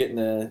finally are getting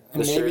the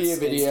maybe shirts a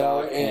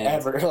video and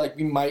ever. Like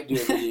we might do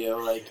a video.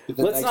 Like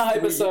let's not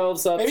hype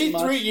ourselves up. Maybe too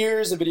much. 3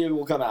 years a video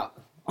will come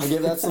out.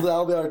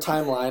 That'll be our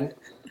timeline.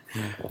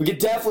 We could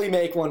definitely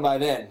make one by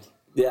then.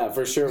 Yeah,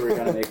 for sure we're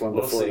gonna make one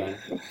before then.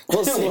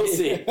 We'll see. We'll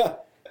see.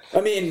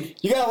 I mean,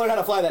 you gotta learn how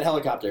to fly that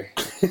helicopter.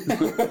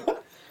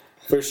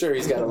 For sure,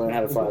 he's got to learn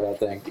how to fly that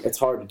thing. It's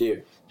hard to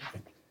do.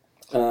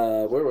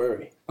 Where were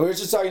we? We were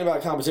just talking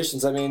about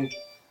competitions. I mean,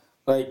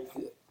 like,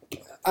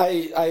 I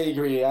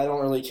agree. I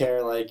don't really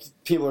care. Like,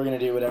 people are going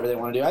to do whatever they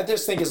want to do. I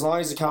just think as long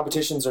as the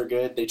competitions are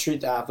good, they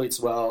treat the athletes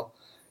well,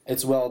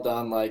 it's well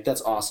done. Like,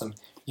 that's awesome.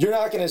 You're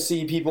not going to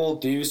see people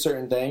do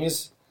certain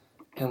things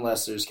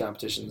unless there's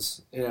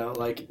competitions.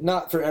 Like,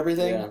 not for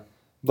everything,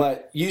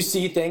 but you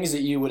see things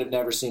that you would have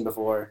never seen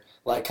before,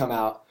 like, come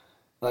out,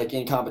 like,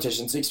 in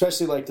competitions,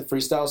 especially, like, the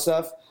freestyle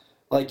stuff.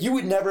 Like, you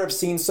would never have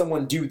seen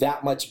someone do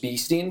that much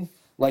beasting,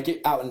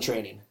 like, out in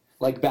training.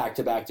 Like, back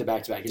to back to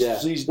back to back.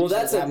 Well,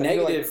 that's a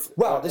negative. Like,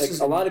 wow, this is...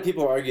 A lot of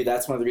people argue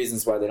that's one of the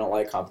reasons why they don't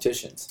like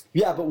competitions.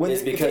 Yeah, but when...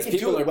 It's because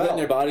people are putting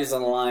their bodies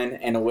on the line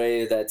in a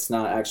way that's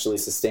not actually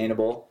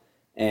sustainable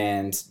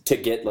and to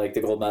get, like,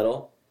 the gold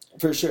medal.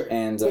 For sure.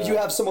 But you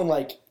have someone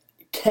like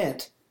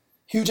Kent,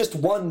 who just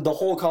won the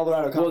whole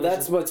Colorado competition. Well,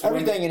 that's what's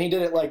everything, and he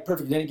did it like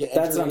perfect. Didn't get.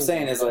 That's what I'm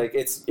saying. Is like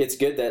it's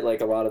good that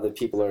like a lot of the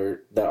people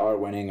that are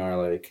winning are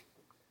like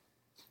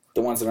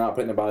the ones that are not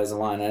putting their bodies on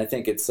the line. And I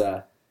think it's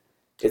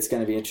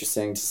going to be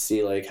interesting to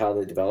see like how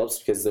that develops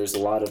because there's a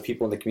lot of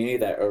people in the community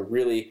that are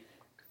really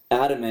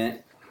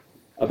adamant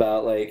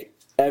about like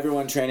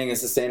everyone training a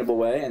sustainable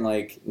way and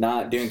like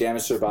not doing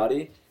damage to their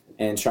body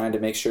and trying to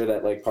make sure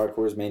that like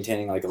parkour is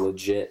maintaining like a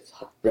legit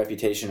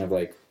reputation of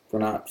like we're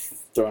not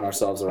throwing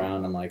ourselves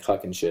around and like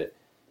hucking shit.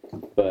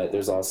 But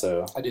there's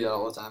also I do that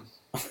all the time.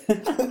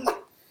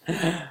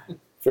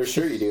 For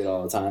sure you do it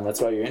all the time. That's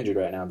why you're injured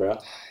right now, bro.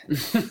 You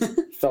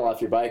fell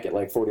off your bike at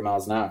like 40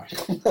 miles an hour.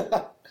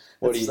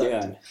 What are you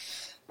doing?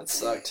 That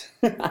sucked.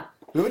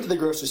 We went to the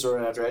grocery store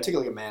right after. I took it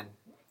like a man.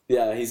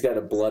 Yeah, he's got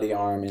a bloody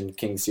arm in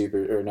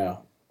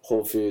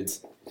Whole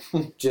Foods.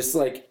 Just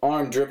like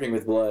arm dripping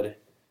with blood.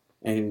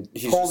 And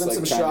he's holding just, like,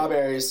 some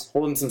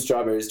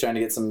strawberries. Trying to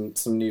get some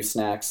new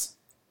snacks.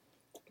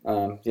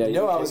 Yeah,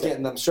 I was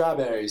getting them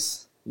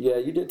strawberries. Yeah,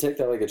 you did take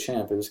that like a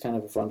champ. It was kind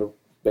of a fun to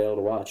be able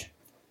to watch.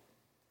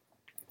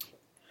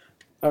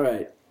 All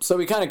right, so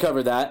we kind of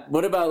covered that.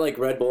 What about like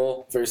Red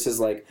Bull versus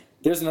like?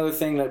 There's another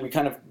thing that we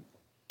kind of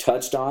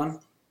touched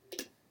on.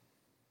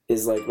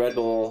 Is like Red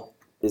Bull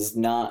is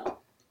not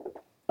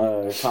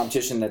a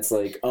competition that's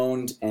like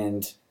owned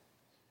and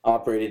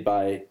operated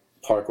by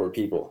parkour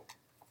people.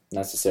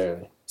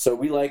 Necessarily. So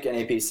we like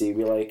NAPC.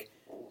 We like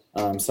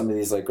some of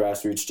these like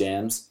grassroots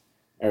jams,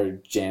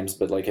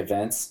 but like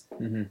events.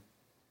 Mm-hmm.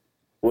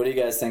 What do you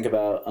guys think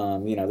about?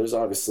 There's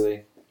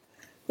obviously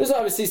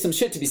some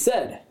shit to be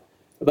said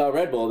about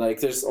Red Bull. Like,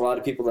 there's a lot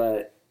of people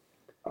that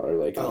are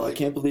like, "Oh, I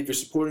can't believe you're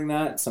supporting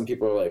that." Some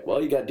people are like, "Well,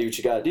 you got to do what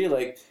you got to do.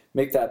 Like,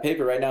 make that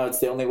paper." Right now, it's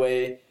the only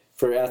way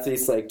for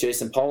athletes like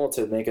Jason Paul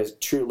to make a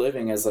true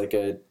living as like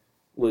a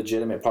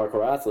legitimate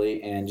parkour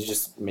athlete, and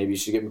maybe you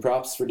should give him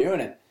props for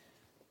doing it.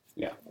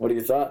 Yeah. What are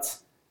your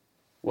thoughts?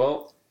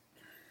 Well,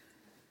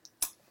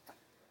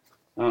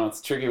 I don't know.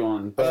 It's a tricky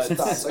one, but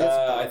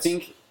I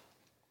think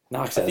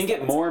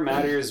it more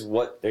matters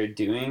what they're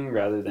doing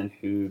rather than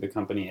who the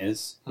company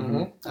is.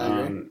 Mm-hmm. I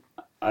agree.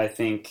 I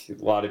think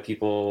a lot of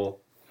people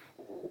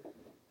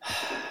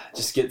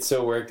just get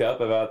so worked up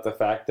about the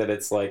fact that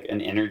it's like an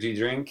energy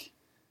drink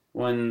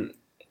when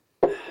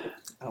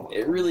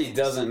it really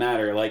doesn't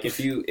matter. Like if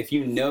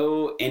you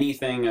know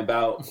anything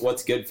about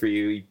what's good for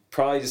you, you're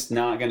probably just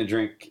not going to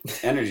drink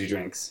energy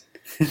drinks,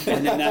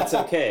 and then that's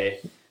okay.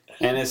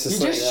 And it's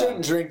just you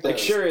shouldn't drink those, like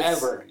sure it's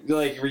ever.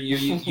 Like you're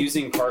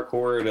using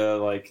parkour to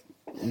like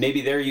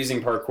maybe they're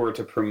using parkour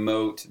to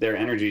promote their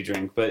energy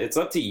drink, but it's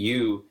up to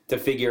you to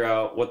figure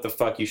out what the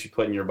fuck you should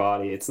put in your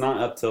body. It's not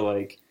up to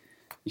like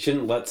you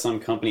shouldn't let some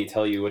company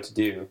tell you what to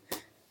do.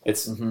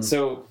 It's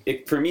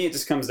for me it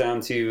just comes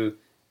down to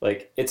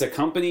like, it's a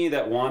company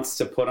that wants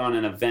to put on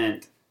an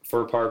event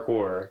for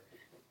parkour,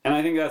 and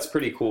I think that's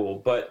pretty cool.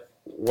 But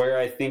where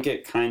I think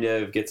it kind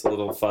of gets a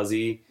little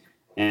fuzzy,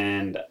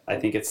 and I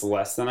think it's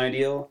less than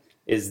ideal,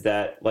 is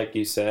that, like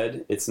you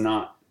said, it's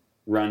not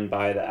run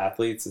by the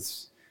athletes.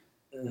 It's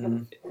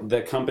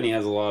the company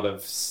has a lot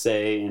of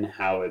say in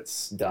how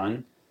it's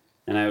done,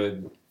 and I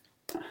would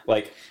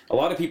like a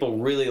lot of people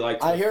really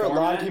like. I hear a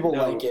lot of people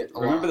like it.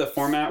 Remember the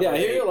format? Yeah,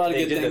 where I hear a lot of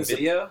they good did things. the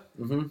video.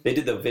 Mm-hmm. They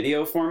did the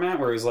video format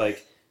where it was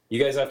like,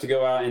 you guys have to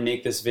go out and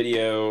make this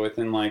video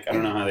within like, I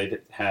don't know how they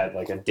had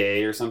like a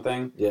day or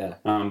something. Yeah.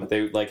 But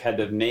they like had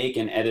to make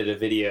and edit a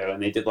video,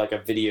 and they did like a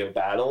video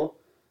battle.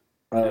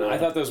 And I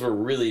thought those were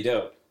really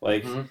dope.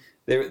 Like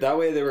that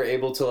way they were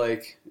able to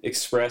like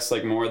express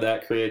like more of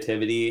that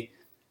creativity,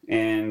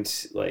 and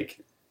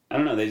like I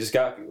don't know, they just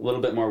got a little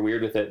bit more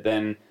weird with it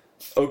than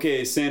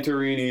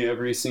Santorini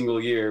every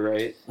single year,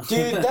 right?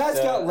 Dude, that's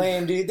got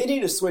lame, dude. They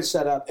need to switch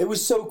that up. It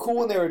was so cool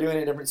when they were doing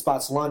it in different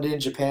spots, London,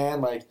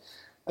 Japan, like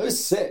it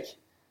was sick.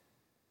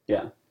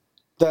 Yeah.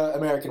 The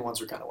American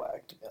ones were kind of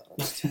whack, to be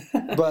honest.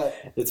 But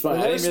it's fun.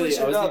 when I they didn't really.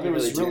 switched I it up, wasn't it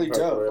was really really doing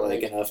parkour, dope.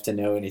 like enough to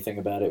know anything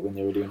about it when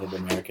they were doing it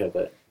in America,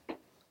 but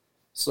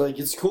So like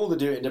it's cool to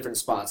do it in different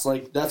spots.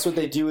 Like that's what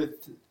they do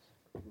with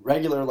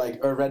regular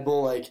or Red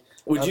Bull like.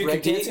 would you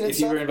compete breakdancing and if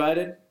you stuff? were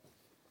invited?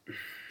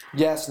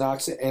 Yes,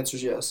 Knox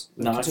answers yes.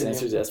 Knox Continue.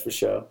 answers yes for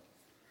sure.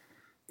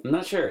 I'm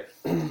not sure.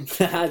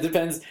 It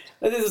depends.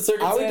 There's a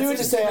circumstance. I would do it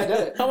to say I did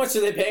it. How much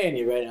are they paying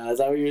you right now? Is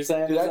that what you're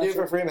saying? Dude, I do it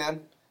for free,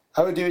 man.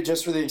 I would do it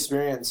just for the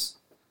experience.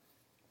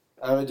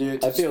 I would do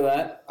it. I feel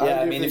that. I would Yeah,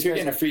 I do it mean, for if you're the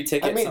getting a free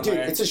ticket I mean, dude,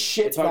 somewhere, it's a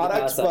shit it's hard to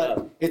product, pass that but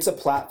up. it's a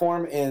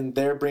platform, and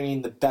they're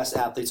bringing the best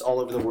athletes all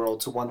over the world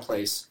to one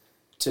place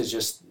to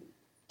just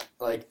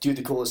like do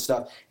the coolest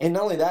stuff. And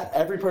not only that,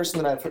 every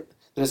person that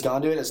has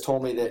gone to it has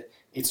told me that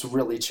it's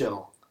really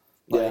chill.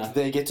 Like Yeah.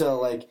 they get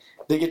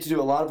to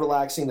do a lot of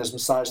relaxing. There's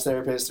massage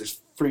therapists. There's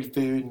free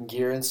food and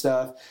gear and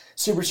stuff.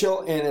 Super chill,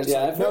 and it's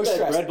Yeah, like I've no heard that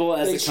stress. Red Bull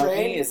as They a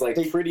company train, is like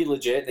they- pretty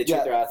legit. They treat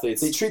Yeah, their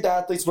athletes. They treat the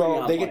athletes pretty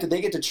well. on They point.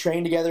 get to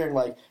train together and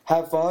like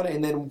have fun.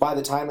 And then by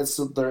the time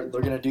they're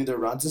gonna do their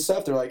runs and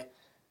stuff, they're like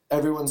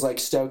everyone's like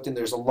stoked, and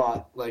there's a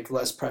lot like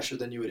less pressure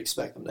than you would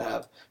expect them to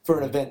have for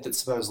an event that's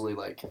supposedly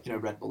like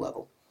Red Bull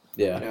level.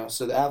 yeah,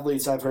 So the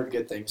athletes, I've heard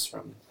good things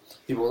from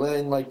people,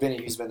 and like Vinny,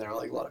 who's been there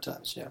like a lot of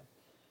times. Yeah.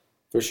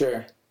 for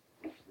sure.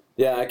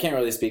 Yeah, I can't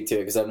really speak to it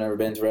because I've never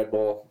been to Red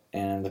Bull,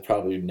 and I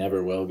probably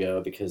never will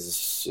go because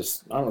it's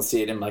just I don't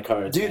see it in my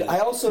cards. Dude, man. I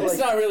also it's like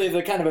not really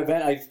the kind of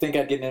event I think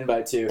I'd get an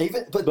invite to.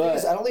 even, but but-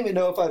 because I don't even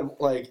know if I'd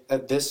like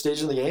at this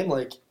stage of the game,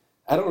 like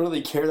I don't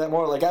really care that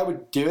more. Like I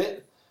would do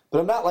it, but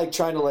I'm not like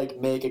trying to like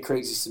make a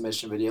crazy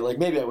submission video. Like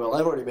maybe I will.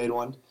 I've already made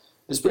one.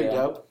 It's pretty Yeah.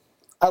 dope.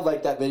 I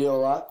like that video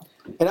a lot,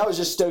 and I was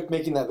just stoked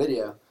making that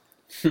video.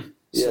 Yeah,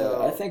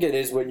 So- I think it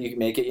is what you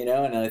make it,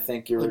 and I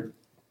think you're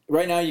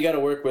right now. You got to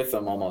work with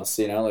them almost,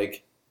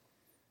 like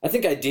I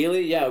think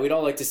ideally, yeah, we'd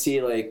all like to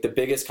see like the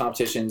biggest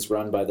competitions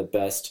run by the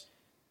best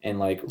and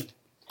like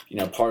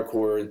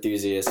parkour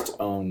enthusiast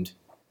owned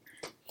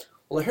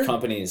Well, I heard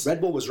companies.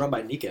 Red Bull was run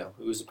by Nico,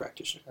 who was a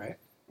practitioner, right?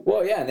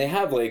 Well, yeah, and they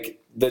have like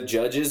the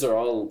judges are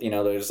all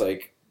there's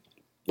like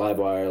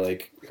Livewire,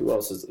 like who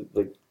else is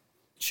like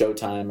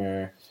Showtime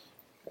or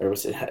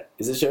what's it?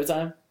 Is it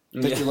Showtime?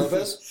 Victor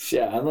Lopez.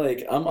 Yeah, I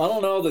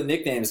don't know all the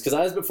nicknames because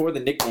I was before the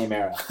nickname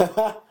era.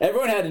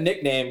 Everyone had a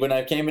nickname when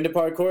I came into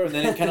parkour, and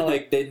then it kind of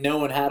like no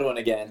one had one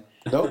again.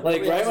 Nope.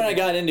 Like right when I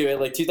got into it,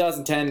 like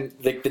 2010,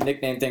 like the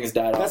nickname thing has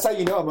died That's off. how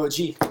you know I'm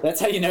OG. That's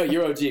how you know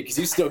you're OG because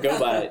you still go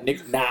by it.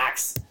 Nick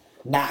Knox.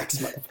 Knox,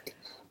 motherfucker.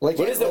 Like,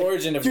 What is the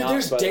origin of dude, Knox,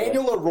 there's by the way?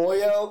 Daniel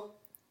Arroyo,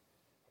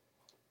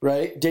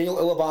 right? Daniel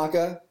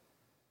Ilibaka.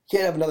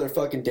 Can't have another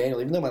fucking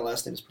Daniel, even though my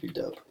last name is pretty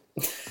dope.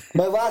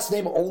 My last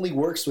name only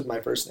works with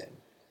my first name.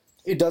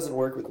 It doesn't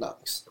work with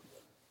Knox,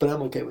 but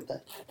I'm okay with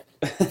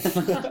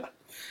that.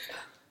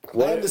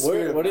 I am the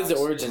spirit of What is the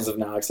Knox. origins of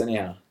Knox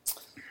anyhow?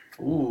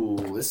 Ooh,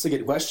 this is a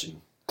good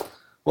question.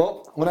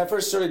 Well, when I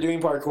first started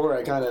doing parkour,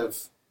 I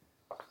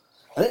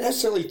didn't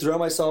necessarily throw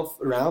myself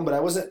around, but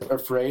I wasn't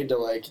afraid to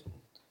like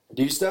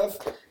do stuff.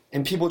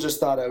 And people just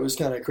thought I was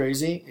kind of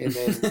crazy. And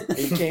then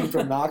it came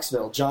from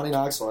Knoxville, Johnny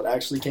Knoxville. It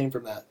actually came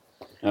from that.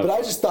 But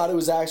I just thought it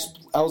was actually,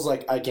 I was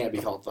like, I can't be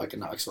called fucking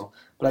Knoxville.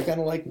 But I kind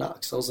of like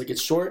Knox. I was like,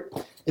 it's short.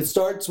 It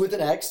starts with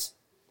an X.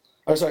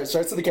 Or sorry, it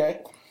starts with a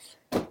K.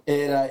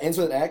 It ends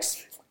with an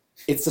X.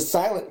 It's a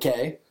silent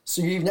K,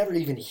 so you never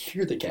even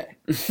hear the K.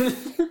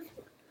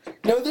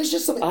 No, there's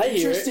just some I hear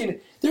it. interesting.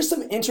 There's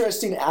some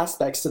interesting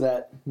aspects to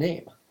that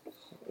name.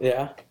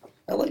 Yeah.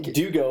 I like it.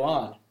 Do go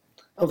on.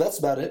 Oh, that's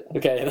about it.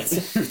 Okay.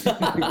 That's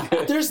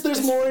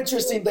There's more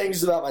interesting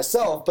things about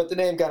myself, but the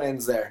name kind of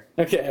ends there.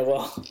 okay.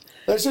 Well.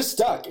 It's just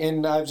stuck,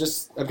 and I've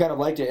kind of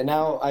liked it. And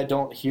now I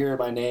don't hear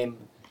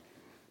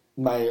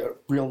my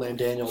real name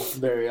Daniel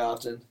very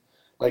often,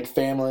 like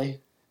family,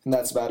 and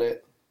that's about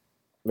it.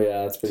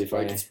 Yeah, that's pretty Like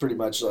funny. it's pretty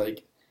much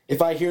like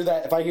if I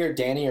hear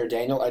Danny or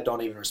Daniel, I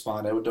don't even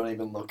respond. I don't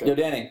even look up. Yo,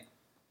 Danny,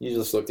 you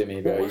just looked at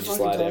me, bro. What You the just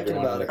fuck are lied you to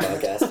everyone on the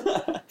talking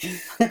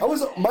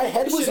podcast. My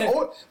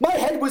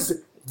head was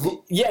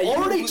Yeah, you-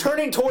 already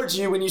turning towards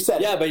you when you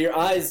said Yeah, it. but your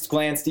eyes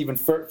glanced even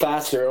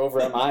faster over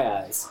at my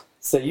eyes,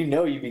 so you'd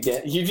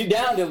be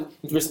down to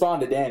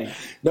respond to Danny.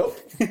 Nope.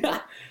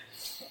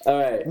 All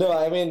right. No,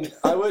 I mean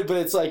I would, but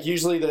it's like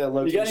usually the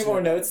location. You got any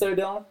more notes there,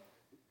 Dylan?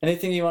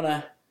 Anything you want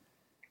to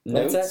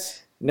What's Notes?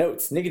 that?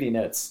 Notes. Niggity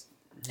notes.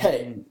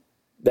 Hey,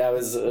 That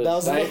was an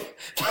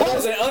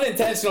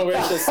unintentional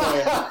racial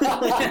slur.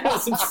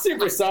 I'm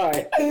super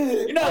sorry.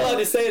 You're not allowed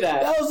to say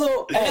that. that was a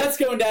little. And that's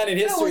going down in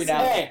history now.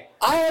 Hey,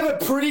 I have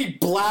a pretty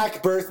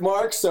black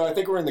birthmark, so I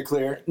think we're in the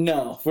clear.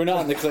 No, we're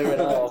not in the clear at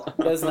all.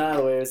 That's not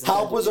the way it was.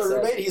 Halp was our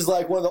intended to be said. roommate. He's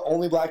like one of the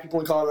only black people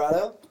in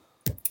Colorado.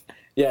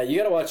 Yeah, you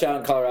got to watch out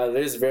in Colorado.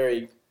 There's a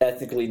very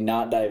ethnically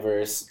not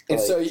diverse And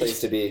so place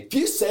to be. If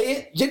you say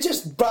it, you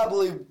just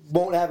probably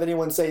won't have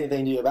anyone say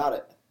anything to you about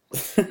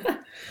it.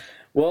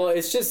 Well,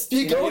 it's just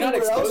You go you're not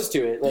anywhere exposed else,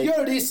 to it. Like, you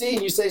go to DC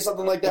and you say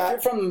something like if that.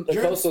 you're from the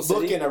You're coastal city.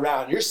 looking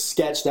around. You're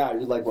sketched out.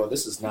 You're like, well,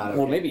 this is not okay.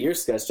 Well, maybe you're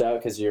sketched out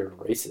because you're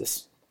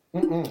racist.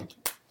 I'm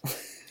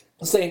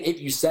saying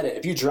if you said it,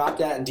 if you dropped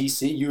that in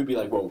DC, you would be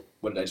like, whoa,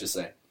 what did I just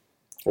say?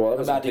 Well, it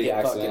was a About to big get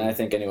accident. fucking- I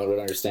think anyone would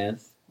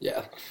understand.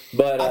 Yeah.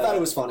 But I thought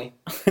it was funny.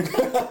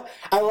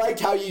 I liked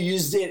how you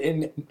used it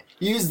and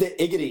used the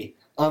iggity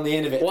on the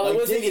end of it. Well, like it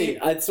wasn't. diggity.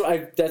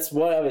 That's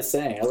what I was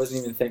saying. I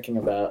wasn't even thinking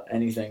about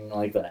anything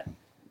like that.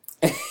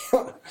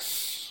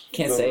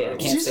 Can't say it. I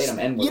can't say it. I'm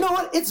N-word. You know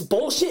what? It's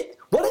bullshit.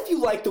 What if you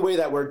like the way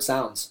that word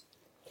sounds?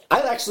 I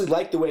actually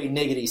like the way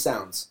niggity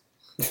sounds.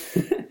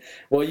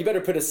 Well, you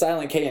better put a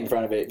silent K in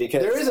front of it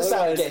because There is a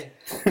silent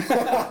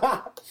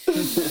otherwise-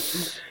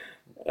 K.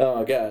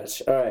 Oh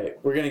gosh! All right,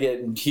 we're gonna get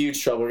in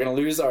huge trouble. We're gonna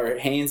lose our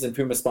Hanes and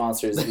Puma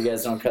sponsors if you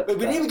guys don't cut. But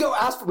we the didn't even go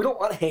ask for. We don't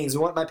want Hanes.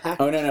 We want my pack.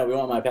 Oh no, we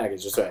want my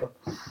package. That's right.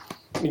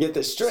 Let me get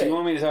this So straight. you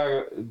want me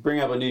to bring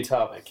up a new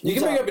topic? You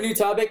can bring up a new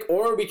topic,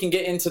 or we can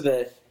get into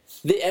the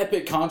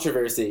epic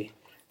controversy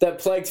that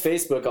plagued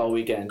Facebook all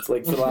weekend,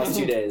 like for the last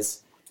 2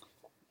 days.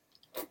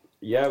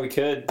 Yeah, we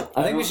could.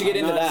 I think we should get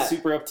I'm into not that.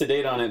 Super up to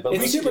date on it, but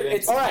It's let's super- get into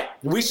it's- it. All right,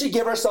 we should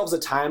give ourselves a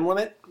time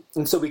limit,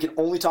 and so we can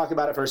only talk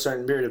about it for a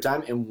certain period of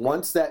time. And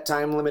once that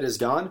time limit is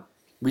gone,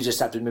 we just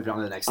have to move on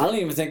to the next I thing.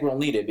 don't even think we'll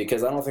need it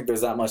because I don't think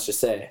there's that much to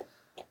say.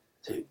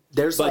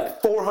 There's but-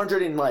 like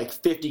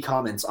 450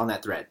 comments on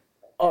that thread.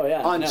 Oh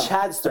yeah, On no.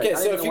 Chad's thread. Okay, I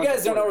so don't if even you know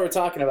guys don't know what we're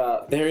talking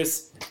about,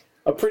 there's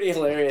a pretty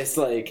hilarious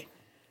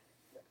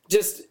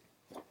just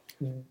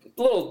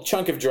little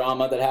chunk of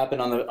drama that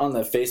happened on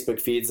the Facebook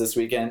feeds this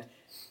weekend.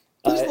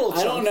 Just a little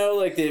I don't chunk.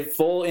 know the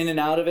full in and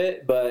out of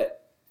it,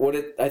 but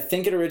I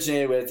think it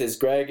originated with is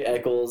Greg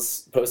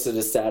Eccles posted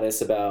a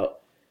status about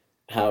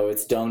how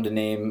it's dumb to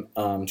name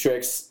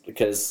tricks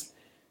because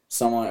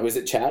someone was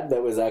it Chad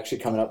that was actually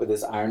coming up with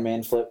this Iron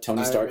Man flip,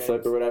 Tony Iron Stark Man.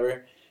 flip or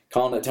whatever,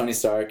 calling it Tony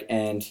Stark,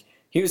 and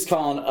he was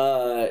calling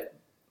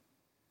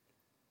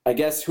I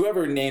guess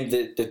whoever named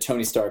the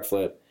Tony Stark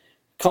flip,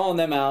 calling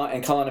them out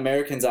and calling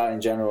Americans out in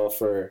general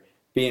for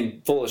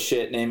being full of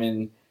shit,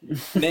 naming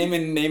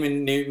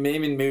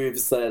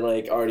moves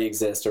that already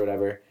exist or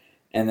whatever.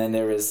 And then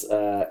there was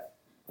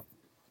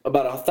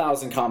about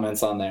 1,000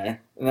 comments on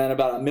there, and then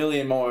about 1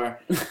 million more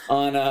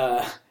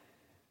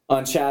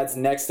on Chad's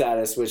next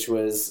status, which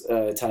was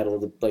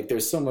titled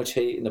 "There's so much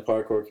hate in the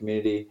parkour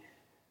community,"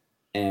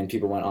 and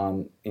people went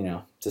on,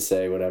 to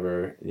say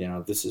whatever,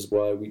 this is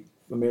why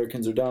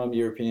Americans are dumb,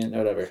 European,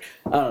 whatever.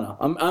 I don't know.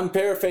 I'm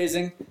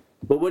paraphrasing.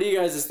 But what are you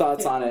guys'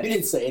 thoughts on You it?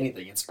 didn't say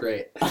anything. It's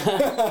great.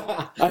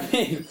 I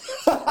mean,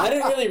 I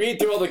didn't really read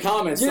through all the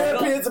comments. So I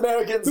don't- Europeans,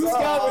 Americans. Who's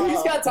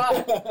got time?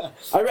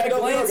 I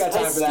don't got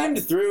time for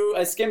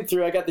that. skimmed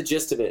through. I got the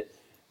gist of it,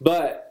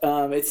 but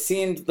it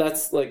seemed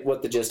that's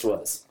what the gist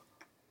was.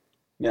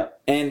 Yeah.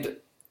 And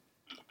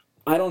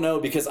I don't know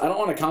because I don't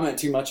want to comment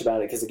too much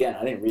about it because again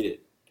I didn't read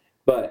it,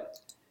 but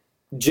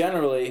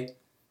generally,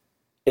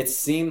 it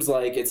seems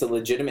like it's a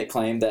legitimate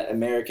claim that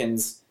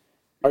Americans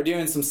are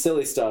doing some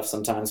silly stuff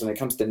sometimes when it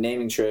comes to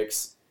naming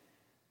tricks,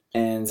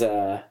 and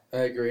I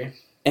agree.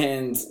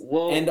 and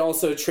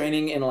also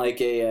training in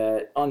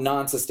a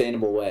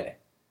non-sustainable way.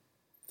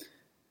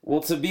 Well,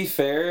 to be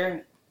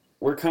fair,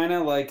 we're kind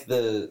of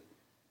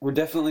we're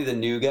definitely the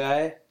new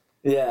guy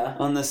Yeah.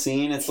 on the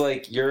scene. It's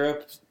like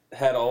Europe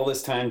had all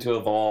this time to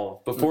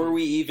evolve before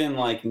we even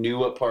knew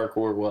what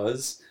parkour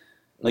was.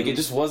 It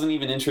just wasn't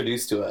even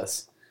introduced to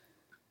us.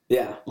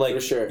 Yeah, for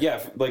sure.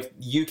 Yeah,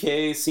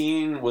 UK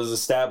scene was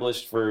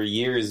established for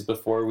years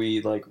before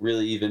we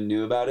really even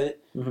knew about it.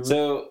 Mhm.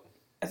 So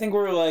I think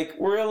we're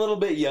a little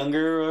bit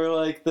younger.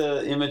 We're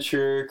the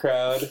immature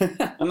crowd.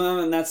 I'm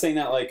not saying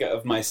that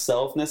of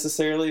myself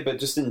necessarily, but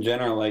just in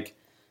general, it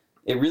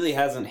really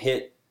hasn't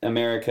hit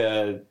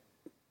America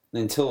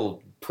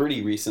until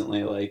pretty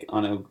recently,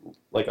 on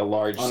a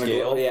large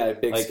scale. A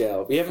big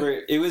scale. We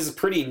haven't. It was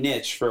pretty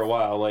niche for a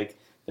while.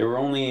 There were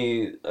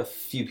only a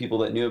few people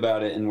that knew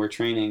about it and were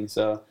training.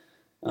 So,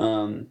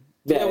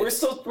 we're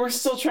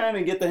still trying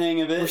to get the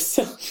hang of it.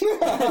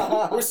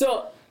 We're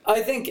still.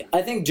 I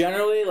think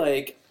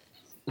generally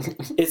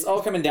it's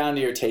all coming down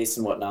to your taste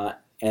and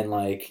whatnot, and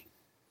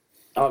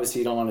obviously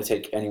you don't want to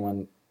take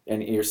anyone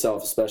and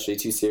yourself especially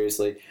too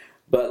seriously,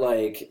 but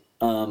I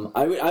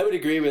would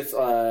agree with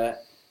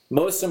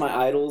most of my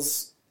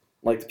idols,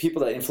 the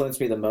people that influenced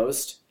me the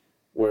most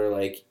were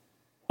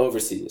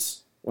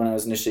overseas when I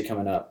was initially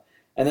coming up.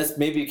 And that's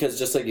maybe because,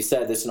 just like you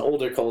said, there's an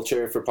older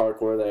culture for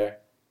parkour there.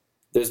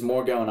 There's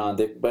more going on.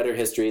 They've better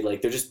history.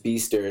 They're just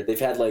beaster. They've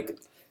had,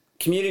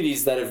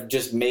 communities that have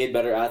just made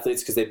better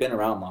athletes because they've been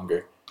around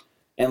longer.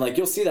 And, like,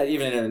 you'll see that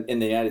even in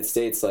the United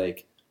States,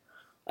 like,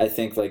 I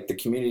think, like, the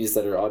communities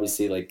that are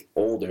obviously, like,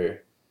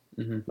 older,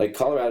 like,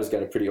 Colorado's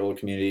got a pretty old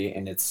community,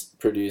 and it's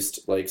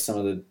produced, like, some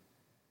of the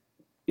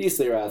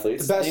beastlier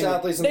athletes. The best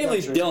athletes in the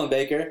namely country. Dylan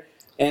Baker.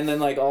 And then,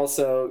 like,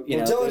 also, you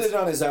know... Dylan did it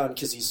on his own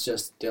because he's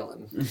just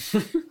Dylan.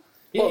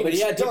 Well, but he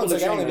had people Dylan's to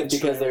like, I train don't with even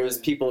because train. there was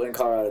people in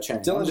Colorado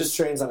training. Dylan just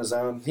trains on his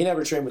own. He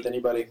never trained with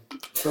anybody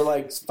for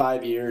like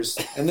 5 years.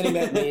 And then he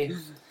met me.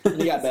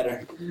 And he got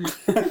better.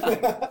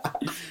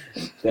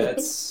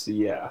 That's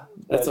yeah.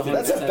 That's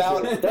That's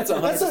about it. That's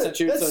 100%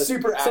 true. That's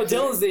super So accurate.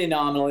 Dylan's the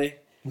anomaly.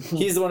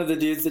 He's one of the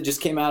dudes that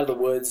just came out of the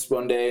woods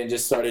one day and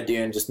just started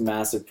doing just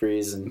massive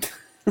prees, and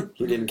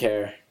he didn't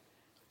care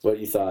what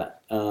you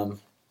thought.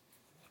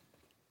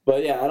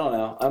 But yeah, I don't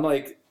know. I'm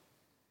like,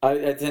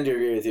 I tend to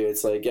agree with you.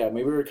 It's like, yeah,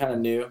 maybe we were kind of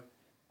new.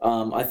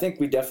 I think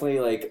we definitely,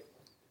 like,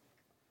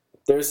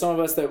 there's some of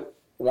us that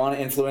want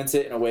to influence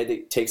it in a way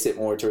that takes it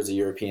more towards a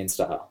European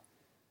style.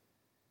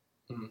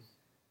 Mhm.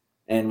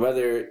 And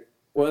whether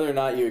or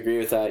not you agree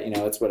with that, you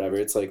know, it's whatever.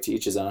 It's like to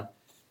each his own.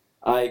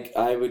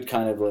 I would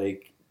kind of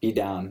like be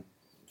down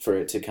for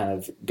it to kind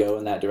of go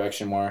in that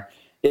direction more.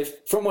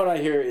 If from what I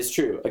hear is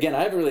true. Again,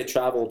 I haven't really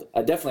traveled.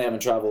 I definitely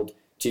haven't traveled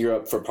to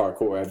Europe for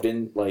parkour. I've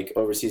been like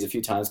overseas a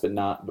few times, but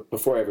not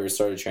before I ever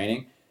started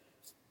training.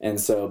 And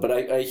so, but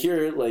I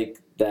hear like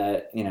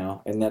that, you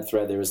know, in that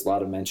thread there was a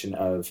lot of mention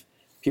of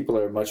people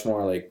are much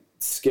more like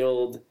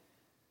skilled.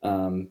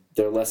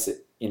 They're less,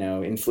 you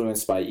know,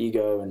 influenced by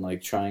ego and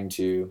like trying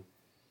to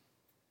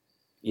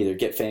either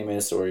get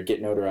famous or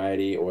get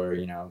notoriety or,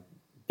 you know,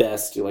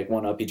 best, like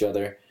one up each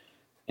other,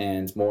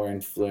 and more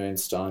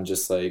influenced on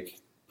just like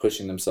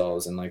pushing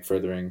themselves and like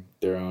furthering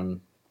their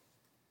own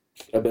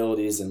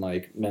abilities and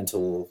like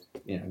mental,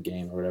 you know,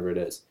 game or whatever it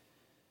is.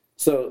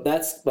 So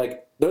that's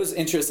like those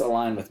interests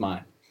align with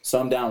mine. So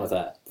I'm down with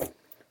that.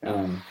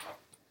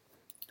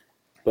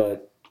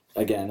 But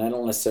again, I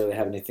don't necessarily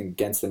have anything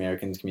against the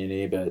American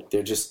community, but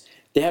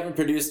they've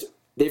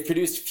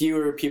produced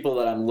fewer people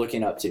that I'm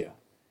looking up to.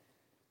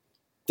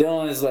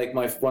 Dylan is like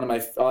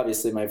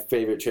obviously my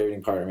favorite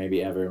trading partner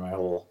maybe ever in my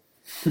whole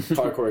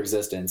parkour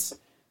existence.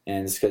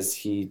 And it's because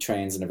he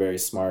trains in a very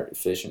smart,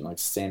 efficient, like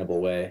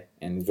sustainable way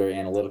and very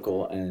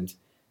analytical. And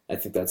I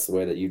think that's the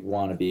way that you'd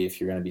want to be if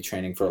you're going to be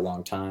training for a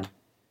long time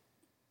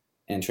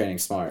and training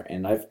smart.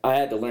 And I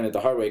had to learn it the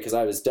hard way because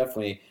I was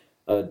definitely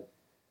a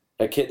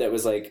kid that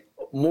was like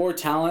more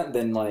talent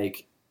than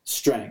like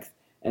strength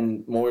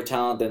and more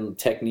talent than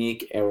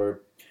technique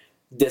or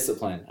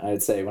discipline, I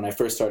would say, when I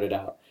first started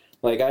out.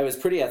 Like, I was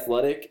pretty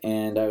athletic,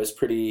 and I was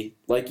pretty,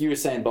 like you were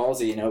saying,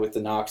 ballsy, you know, with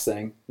the Knox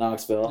thing,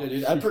 Knoxville. Yeah,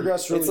 dude, I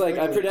progressed really It's like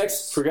quickly. I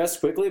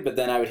progressed quickly, but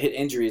then I would hit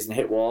injuries and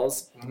hit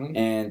walls,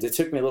 and it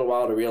took me a little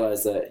while to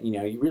realize that, you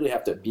know, you really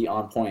have to be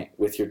on point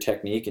with your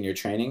technique and your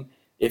training.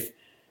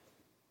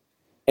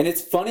 And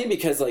it's funny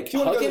because, like, You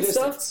wanna go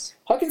the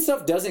hucking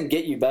stuff doesn't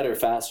get you better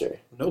faster.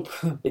 Nope.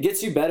 It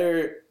gets you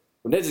better.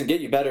 It doesn't get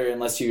you better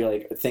unless you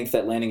like think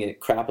that landing it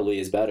crappily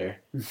is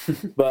better.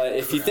 But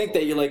if you think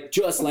that you're like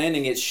just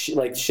landing it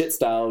like shit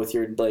style with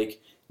your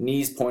like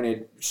knees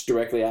pointed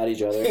directly at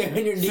each other,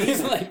 And your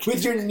knees, like,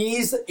 with your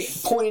knees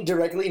pointed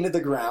directly into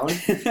the ground.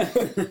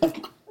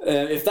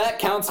 if that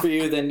counts for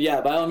you, then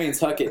yeah, by all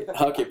means, huck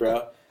it,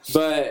 bro.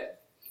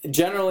 But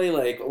generally,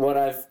 like what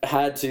I've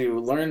had to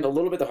learn a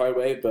little bit the hard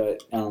way,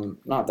 but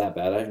not that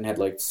bad. I haven't had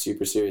like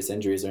super serious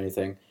injuries or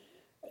anything.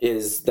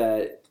 Is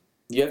that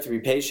you have to be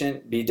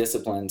patient, be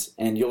disciplined,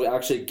 and you'll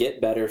actually get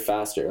better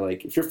faster.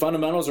 Like, if your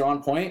fundamentals are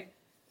on point,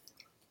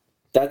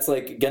 that's,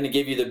 like, going to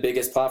give you the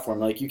biggest platform.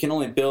 Like, you can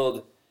only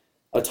build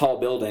a tall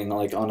building,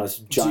 like, on a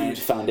giant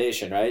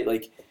foundation, right?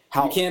 Like,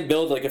 you can't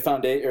build, like, a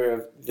foundation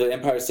or the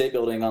Empire State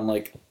Building on,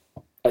 like,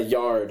 a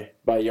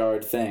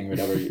yard-by-yard thing or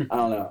whatever. I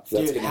don't know if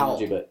that's a good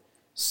analogy, but...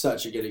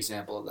 Such a good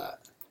example of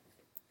that.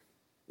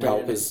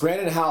 Halp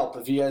Brandon Halp,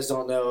 if you guys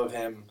don't know of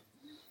him,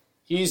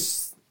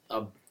 he's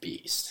a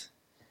beast.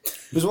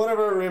 He was one of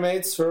our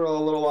roommates for a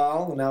little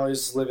while, and now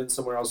he's living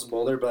somewhere else in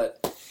Boulder.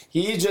 But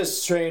he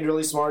just trained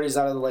really smart. He's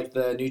out of like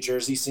the New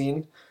Jersey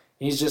scene.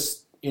 He's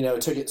just, you know,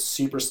 took it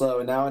super slow.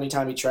 And now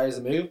anytime he tries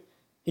a move,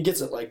 he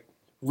gets it like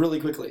really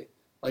quickly,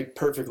 like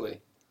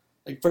perfectly,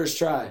 like first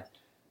try.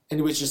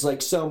 And with just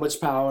like so much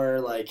power,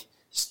 like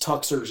his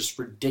tucks are just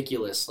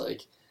ridiculous.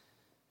 Like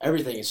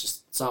everything is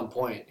just it's on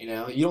point. You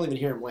know, you don't even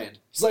hear him land.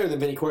 He's lighter than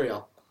Vinny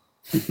Coriel.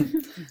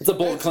 It's a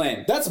bold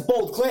claim. That's a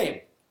bold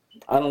claim.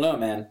 I don't know,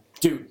 man.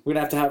 Dude, we're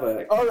going to have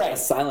a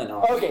silent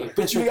off. Okay,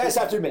 but you guys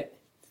have to admit,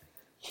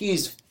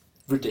 he's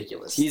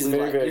ridiculous. He's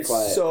very, very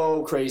quiet. It's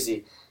so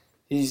crazy.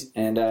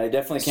 And I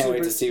definitely can't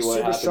wait to see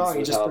what happens. Super strong. He's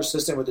with just Halp.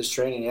 persistent with his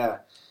training. Yeah,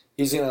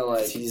 he's gonna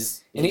like.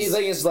 He's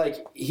like it's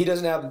like he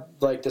doesn't have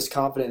like this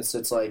confidence.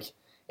 It's like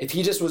if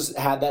he just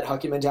had that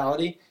Hucky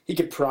mentality, he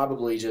could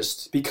probably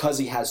just because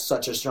he has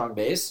such a strong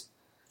base,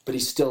 but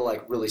he's still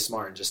like really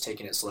smart and just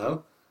taking it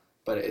slow.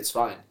 But it's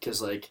fine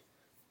because like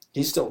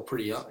he's still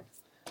pretty young.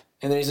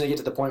 And then he's going to get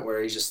to the point where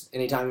he's just,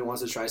 anytime he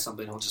wants to try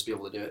something, he'll just be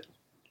able to do it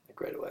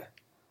like right away.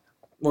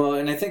 Well,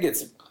 and I think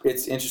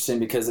it's interesting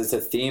because it's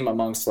a theme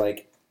amongst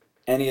like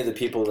any of the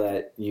people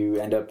that you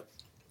end up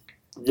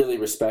really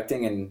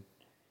respecting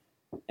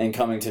and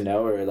coming to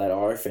know or that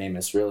are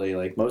famous. Really,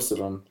 like most of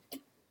them,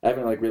 I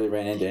haven't like really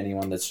ran into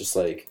anyone that's just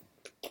like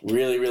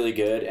really really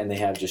good and they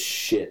have just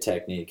shit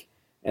technique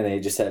and they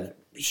just have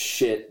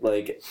shit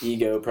like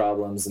ego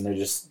problems and they're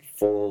just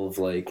full of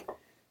like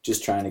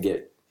just trying to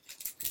get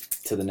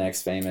to the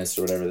next famous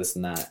or whatever this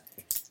and that.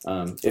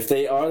 If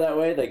they are that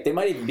way, like they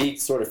might even be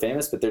sort of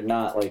famous, but they're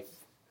not like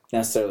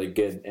necessarily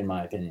good in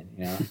my opinion.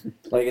 You know,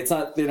 like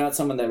they're not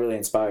someone that really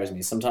inspires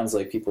me. Sometimes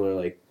like people are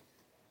like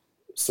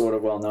sort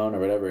of well known or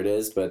whatever it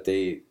is, but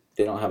they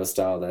don't have a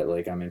style that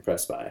like I'm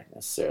impressed by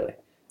necessarily.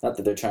 Not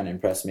that they're trying to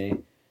impress me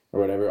or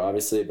whatever,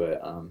 obviously,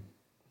 but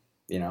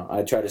you know,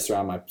 I try to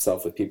surround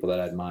myself with people that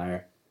I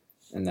admire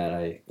and that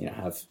I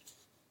have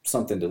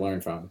something to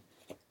learn from,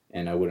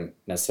 and I wouldn't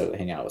necessarily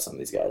hang out with some of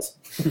these guys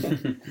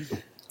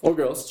or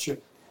girls. That's true.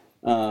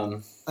 I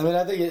mean,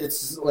 I think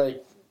it's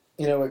like,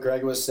 what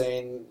Greg was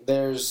saying,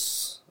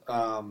 there's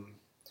a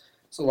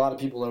lot of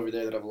people over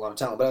there that have a lot of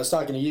talent. But I was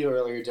talking to you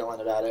earlier,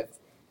 Dylan, about it.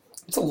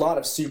 It's a lot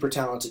of super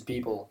talented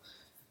people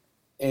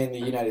in the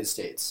United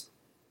States.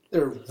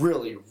 They're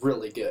really,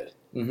 really good.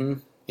 Mm-hmm.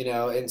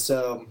 And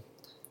so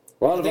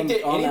a lot I of think them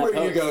that on anywhere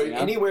that you go,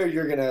 post, anywhere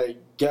you're going to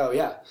go,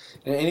 yeah.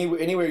 And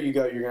anywhere you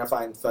go, you're going to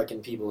find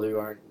fucking people who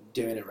aren't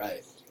doing it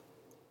right.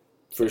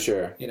 For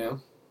sure.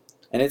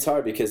 And it's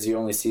hard because you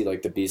only see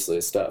like the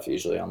beastliest stuff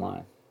usually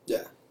online.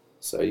 Yeah.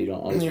 So you don't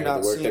always know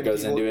the work that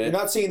goes into it. You're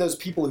not seeing those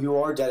people who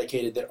are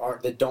dedicated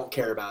that don't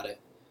care about it.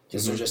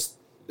 Because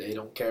they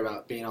don't care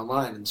about being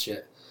online and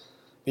shit.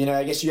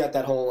 I guess you got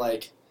that whole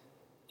like,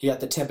 you got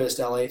the Tempest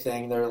LA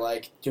thing. They're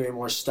like doing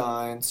more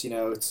stunts.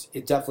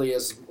 It definitely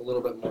is a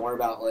little bit more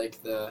about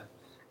like the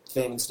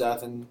fame and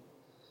stuff, and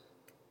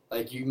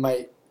like you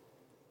might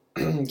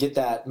get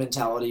that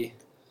mentality.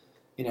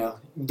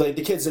 Like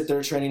the kids that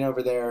they're training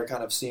over there are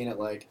kind of seeing it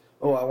like,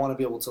 oh, I want to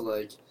be able to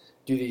like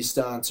do these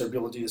stunts or be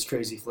able to do this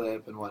crazy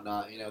flip and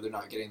whatnot. They're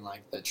not getting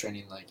like that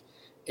training. Like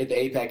the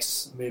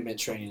Apex movement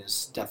training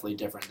is definitely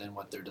different than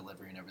what they're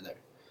delivering over there.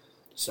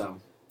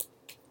 So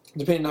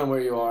depending on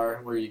where you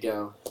are, where you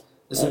go.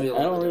 I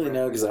don't really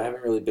know because I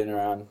haven't really been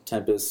around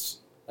Tempest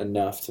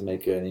enough to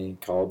make any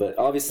call. But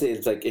obviously,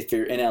 it's like if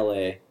you're in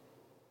LA,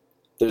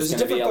 there's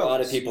going to be a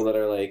lot of people that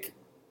are like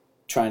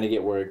trying to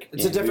get work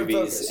in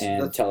movies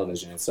and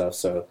television and stuff.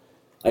 So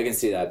I can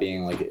see that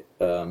being like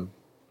a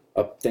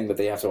thing that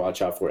they have to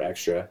watch out for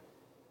extra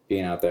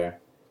being out there.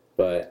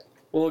 But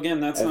well, again,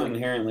 that's not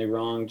inherently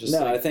wrong.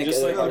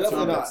 Definitely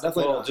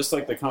not. Just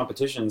like the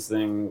competitions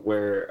thing,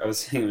 where I was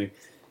saying, like,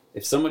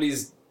 if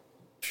somebody's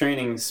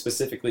training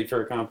specifically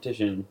for a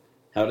competition,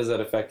 how does that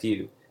affect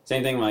you?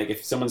 Same thing, like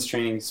if someone's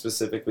training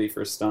specifically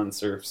for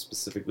stunts or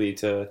specifically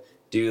to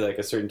do like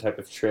a certain type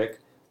of trick,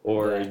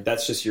 or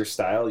that's just your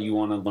style, you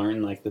want to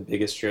learn like the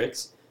biggest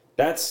tricks,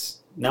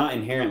 that's not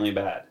inherently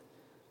bad.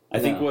 I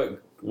think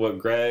what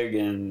Greg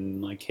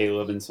and like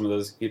Caleb and some of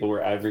those people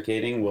were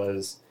advocating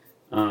was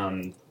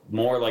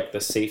more like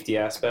the safety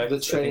aspect. The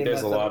training I think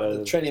there's method, a lot of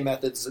the training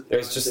methods.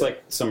 There's just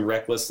like some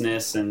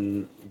recklessness,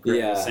 and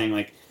Greg was saying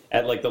like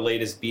at like the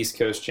latest Beast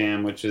Coast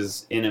Jam, which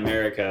is in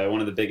America,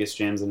 one of the biggest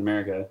jams in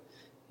America,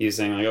 he was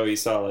saying like, oh, he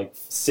saw like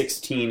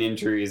 16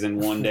 injuries in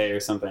one day or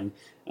something,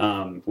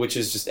 which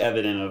is just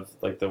evident of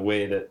like the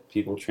way that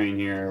people train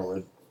here,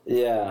 or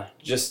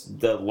just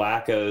the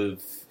lack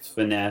of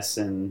finesse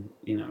and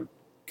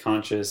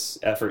conscious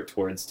effort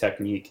towards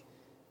technique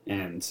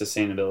and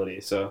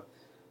sustainability. So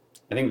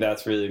I think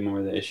that's really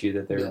more the issue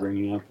that they were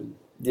bringing up.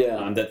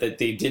 That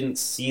they didn't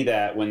see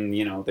that when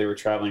they were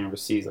traveling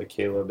overseas. Like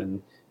Caleb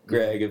and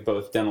Greg have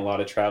both done a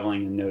lot of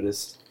traveling and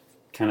noticed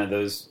kind of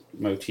those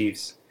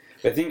motifs.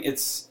 But I think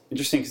it's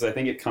interesting because I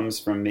think it comes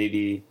from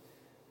maybe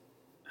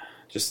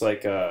just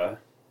like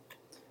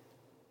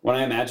when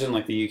I imagine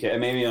like the UK,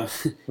 maybe I'm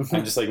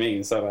just like making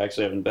this up. I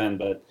actually haven't been,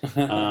 but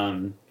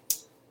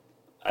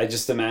I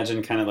just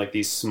imagine kind of like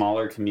these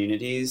smaller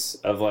communities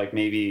of like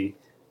maybe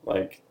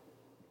like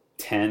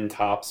 10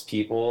 tops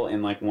people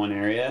in like one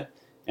area,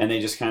 and they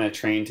just kind of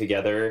train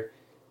together.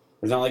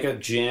 There's not like a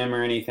gym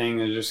or anything.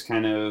 They're just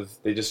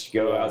they just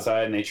go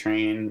outside and they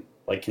train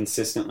like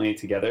consistently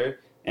together.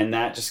 And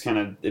that just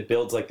it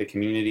builds like the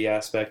community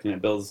aspect,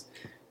 and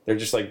they're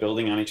just like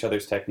building on each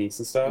other's techniques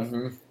and stuff.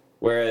 Mm-hmm.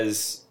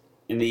 Whereas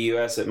in the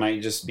US, it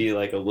might just be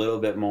like a little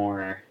bit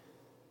more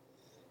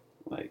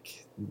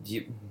like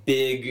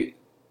big,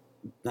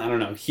 I don't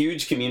know,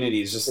 huge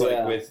communities, just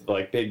like with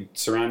like big,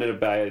 surrounded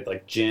by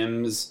like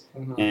gyms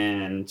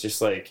and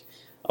just like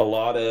a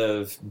lot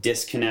of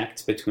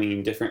disconnect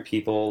between different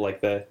people.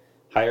 Like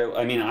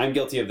I'm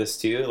guilty of this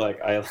too.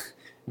 Like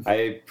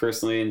I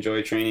personally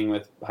enjoy training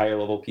with higher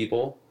level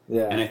people.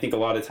 Yeah. And I think a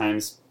lot of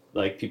times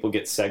like people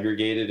get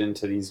segregated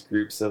into these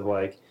groups of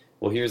like,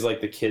 well, here's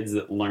like the kids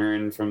that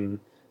learn from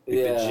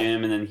the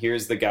gym, and then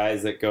here's the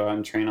guys that go out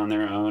and train on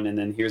their own, and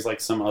then here's like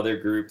some other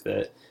group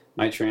that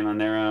might train on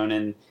their own,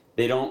 and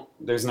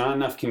there's not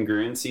enough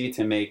congruency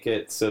to make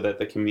it so that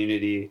the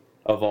community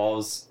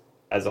evolves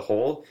as a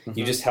whole. Mhm.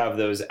 You just have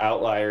those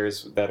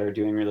outliers that are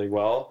doing really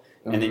well,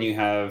 and then you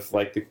have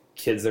like the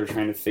kids that are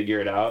trying to figure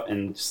it out,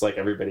 and just like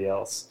everybody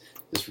else,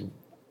 just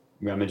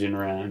rummaging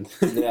around.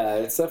 Yeah,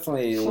 it's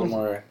definitely a little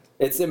more.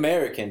 It's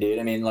American, dude.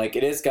 I mean, like,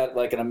 it has got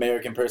like an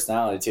American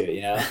personality to it,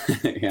 you know.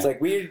 It's like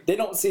they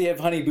don't see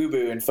have Honey Boo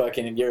Boo in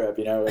fucking Europe,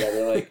 you know,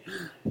 whatever. Like,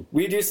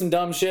 we do some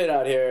dumb shit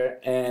out here,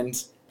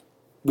 and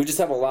we just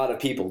have a lot of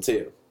people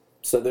too.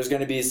 So there's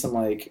going to be some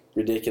like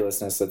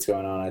ridiculousness that's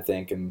going on, I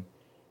think, and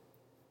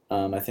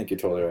I think you're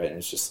totally right. And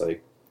it's just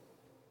like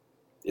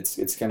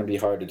it's going to be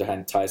hard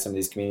to tie some of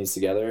these communities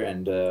together,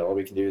 and all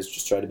we can do is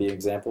just try to be an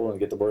example and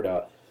get the word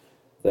out.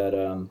 That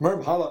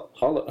Merv, holla.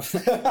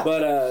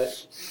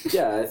 But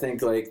yeah, I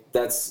think like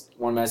that's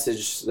one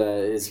message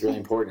that is really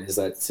important, is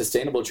that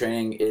sustainable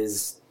training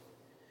is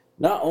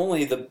not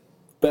only the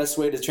best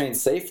way to train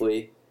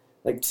safely.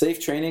 Like, safe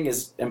training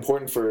is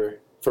important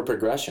for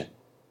progression.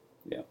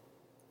 Yeah.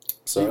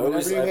 So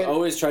I've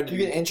always tried to. You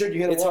get injured,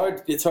 you hit a wall.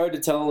 It's hard to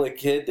tell a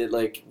kid that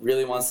like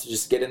really wants to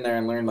just get in there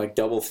and learn like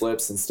double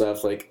flips and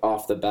stuff like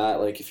off the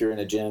bat. Like, if you're in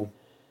a gym,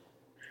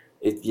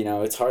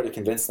 it's hard to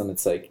convince them.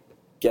 It's like,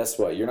 guess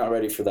what? You're not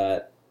ready for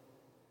that.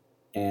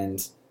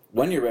 And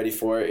when you're ready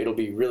for it, it'll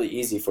be really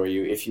easy for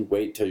you if you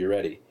wait till you're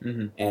ready.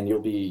 Mm-hmm. And you'll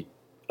be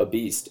a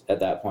beast at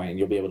that point, and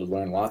you'll be able to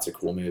learn lots of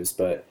cool moves.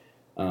 But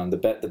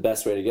the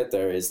best way to get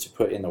there is to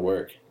put in the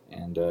work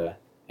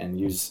and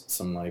use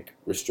some like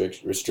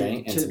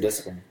restraint and some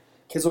discipline.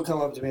 Kids will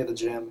come up to me at the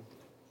gym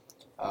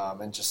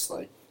and just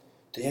like,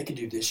 do you think I can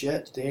do this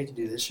yet? Do you think I can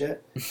do this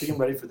yet? Do you think I'm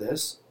ready for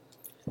this?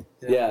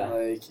 Yeah.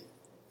 Like,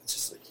 it's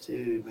just like,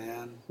 dude,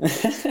 man.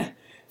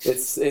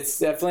 It's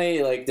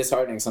definitely like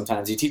disheartening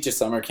sometimes. You teach a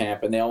summer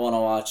camp and they all want to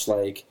watch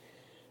like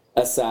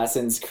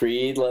Assassin's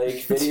Creed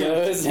like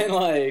videos and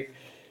like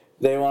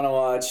they want to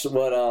watch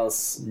what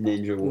else?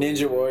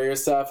 Ninja Warrior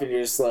stuff, and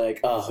you're just like,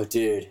 oh,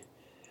 dude.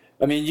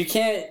 I mean, you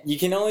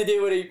can only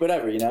do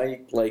whatever, you know.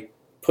 You like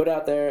put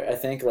out there. I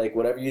think like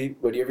whatever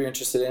you're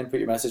interested in, put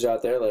your message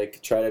out there.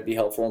 Like, try to be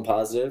helpful and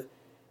positive,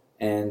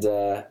 and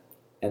let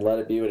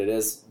it be what it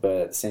is. But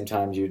at the same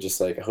time, you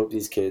just like, I hope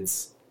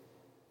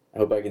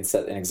I can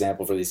set an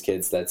example for these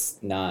kids that's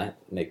not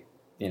like,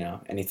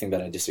 anything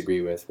that I disagree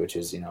with, which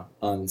is,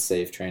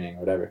 unsafe training or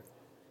whatever.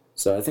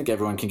 So I think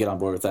everyone can get on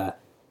board with that.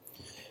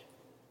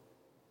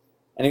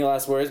 Any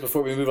last words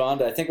before we move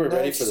on? I think we're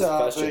ready for the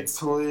questions.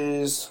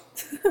 Please.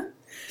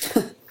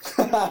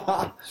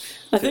 I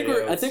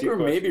think we're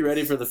maybe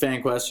ready for the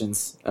fan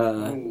questions.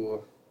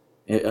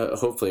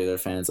 Hopefully they're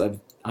fans.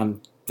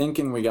 I'm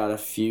thinking we got a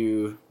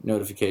few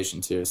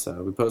notifications here.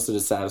 So we posted a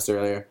status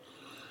earlier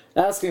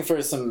asking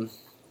for some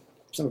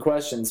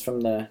questions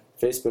from the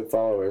Facebook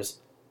followers.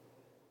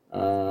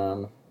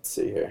 Let's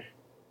see here.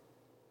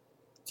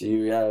 Do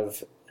you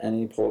have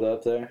any pulled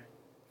up there?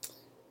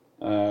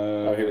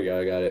 Oh, here we go.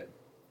 I got it.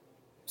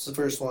 It's the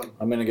first one.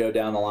 I'm going to go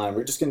down the line.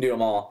 We're just going to do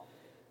them all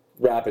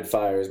rapid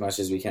fire as much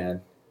as we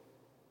can.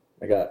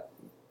 I got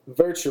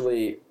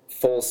virtually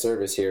full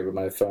service here, but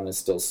my phone is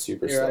still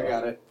super slow. Here, I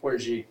got it.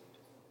 4G.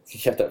 You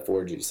kept that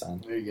 4G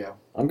sign. There you go.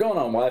 I'm going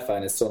on Wi-Fi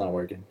and it's still not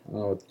working. I don't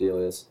know what the deal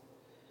is.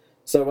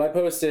 So I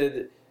post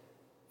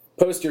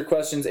your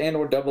questions and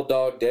or double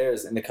dog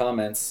dares in the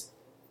comments.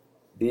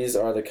 These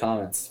are the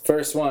comments.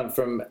 First one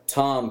from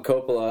Tom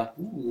Coppola.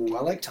 Ooh,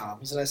 I like Tom.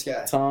 He's a nice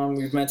guy. Tom,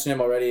 we've mentioned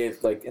him already,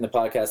 like in the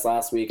podcast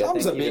last week.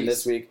 Tom's I think even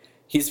this week.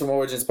 He's from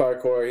Origins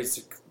Parkour. He's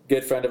a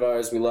good friend of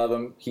ours. We love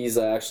him. He's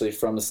actually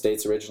from the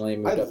States originally.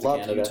 Moved up to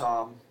love Canada. you,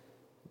 Tom.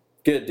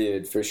 Good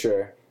dude, for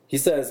sure. He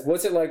says,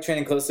 what's it like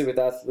training closely with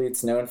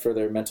athletes known for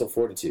their mental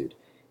fortitude?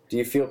 Do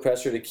you feel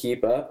pressure to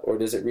keep up, or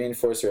does it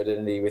reinforce your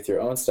identity with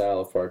your own style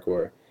of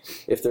parkour?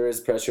 If there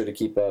is pressure to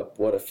keep up,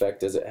 what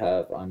effect does it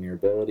have on your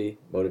ability,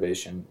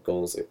 motivation,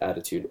 goals,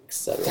 attitude,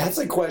 etc.? That's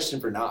a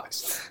question for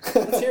Knox.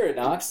 Let's hear it,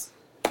 Knox.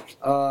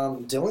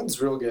 Dylan's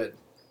real good.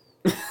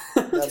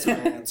 That's my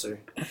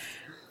answer.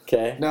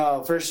 Okay.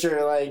 No, for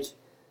sure. Like,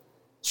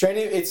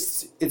 training,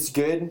 it's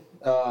good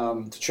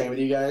to train with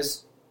you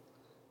guys.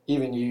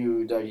 Even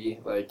you,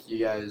 Dougie. Like, you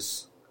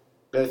guys,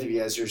 both of you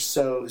guys, you're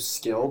so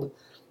skilled,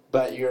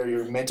 but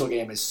your mental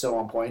game is so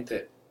on point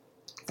that,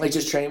 like,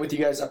 just training with you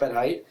guys up at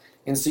height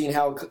and seeing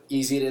how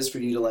easy it is for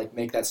you to, like,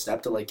 make that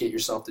step to, like, get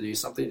yourself to do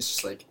something,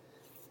 it's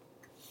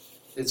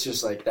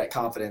just like that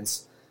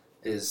confidence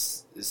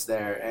is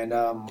there. And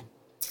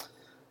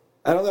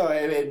I don't know,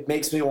 it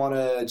makes me want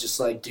to just,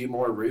 like, do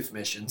more roof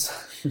missions.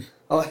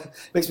 It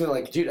makes me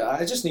like, dude,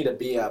 I just need to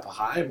be up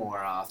high more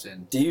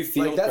often. Do you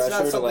feel like, that's not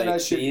pressure to something like I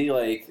should be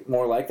like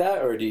more like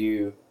that, or do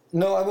you?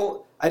 No, I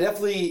won't. I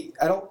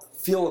don't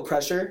feel a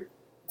pressure.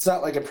 It's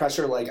not like a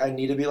pressure like I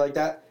need to be like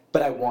that,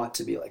 but I want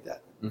to be like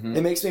that. Mm-hmm.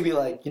 It makes me be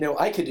like,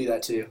 I could do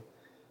that too.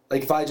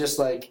 Like, if I just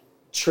like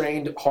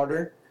trained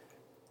harder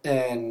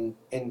and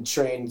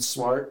trained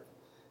smart,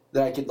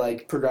 that I could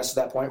like progress to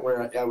that point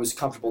where I was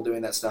comfortable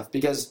doing that stuff.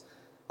 Because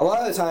a lot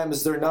of the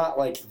times they're not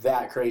like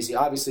that crazy.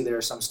 Obviously, there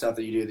are some stuff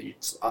that you do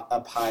that's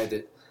up high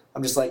that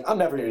I'm just like, I'm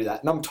never going to do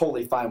that. And I'm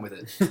totally fine with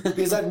it.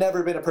 Because I've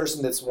never been a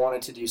person that's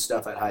wanted to do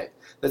stuff at height.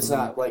 That's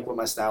not like what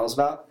my style is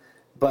about.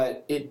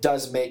 but it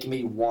does make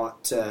me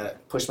want to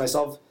push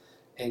myself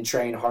and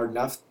train hard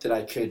enough that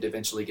I could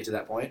eventually get to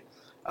that point.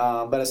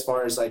 But as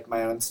far as like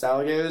my own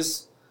style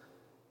goes,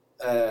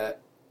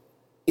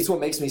 it's what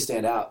makes me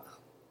stand out.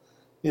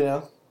 You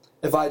know,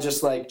 if I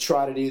just like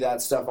try to do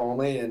that stuff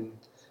only and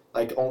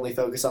like only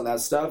focus on that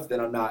stuff, then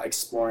I'm not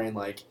exploring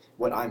like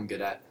what I'm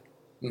good at.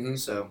 Mm-hmm.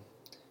 So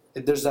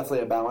there's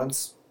definitely a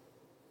balance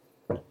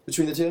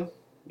between the two.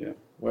 Yeah.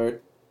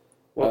 Word.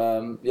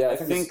 Well, Yeah, I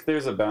think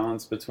there's a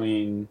balance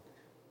between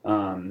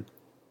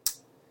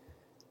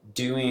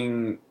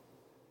doing,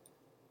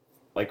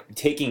 like,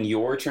 taking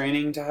your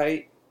training to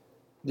height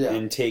Yeah.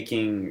 and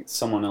taking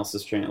someone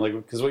else's training. Like,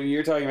 because what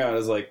you're talking about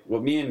is, like,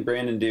 what me and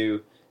Brandon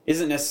do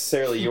isn't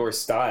necessarily your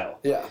style.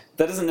 Yeah.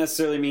 That doesn't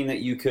necessarily mean that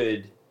you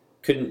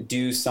couldn't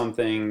do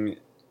something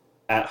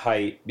at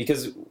height,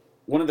 because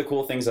one of the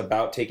cool things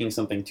about taking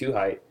something to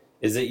height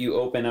is that you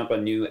open up a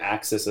new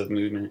axis of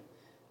movement,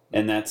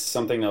 and that's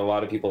something that a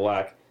lot of people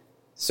lack.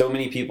 So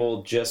many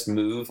people just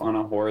move on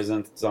a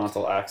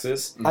horizontal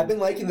axis. I've been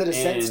liking the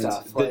descent and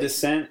stuff. The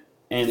descent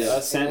and Yeah,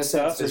 ascent and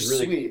stuff ascents is are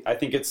really. sweet. I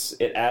think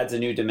it adds a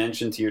new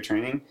dimension to your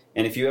training.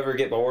 And if you ever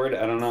get bored,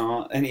 I don't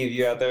know any of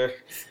you out there,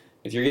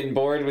 if you're getting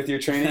bored with your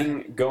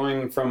training,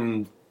 going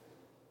from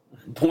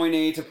point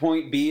A to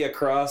point B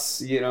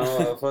across,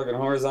 a fucking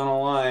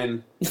horizontal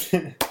line,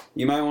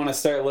 you might want to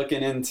start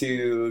looking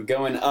into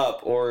going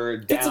up or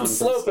down. Get some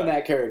slope in stuff.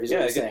 that curve, is what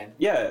you're saying.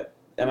 Yeah,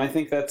 and I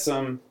think that's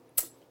a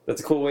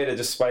cool way to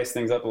just spice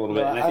things up a little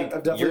bit. Well, And I think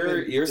I've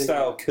definitely been your digging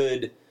style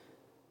it.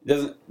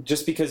 doesn't,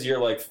 just because you're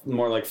like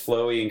more like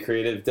flowy and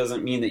creative,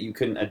 doesn't mean that you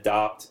couldn't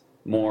adopt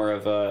more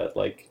of a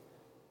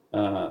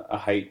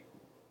height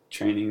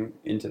training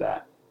into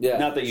that. Yeah.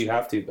 Not that you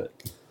have to, but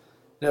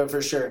No,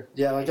 for sure.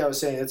 Yeah, like I was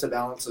saying, it's a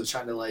balance of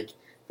trying to like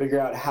figure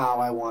out how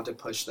I want to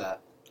push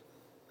that,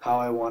 how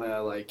I want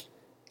to like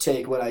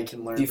take what I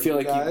can learn. Do you from feel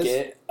like guys. you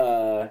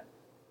get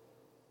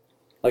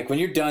like when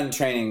you're done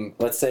training?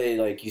 Let's say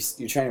like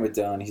you're training with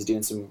Dylan, he's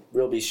doing some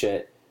real B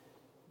shit.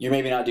 You're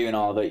maybe not doing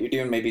all of it. You're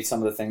doing maybe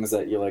some of the things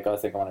that you're like, oh, I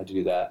think I want to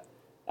do that.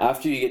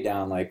 After you get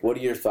down, like, what are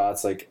your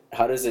thoughts? Like,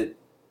 how does it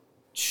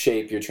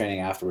shape your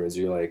training afterwards?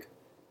 You're like,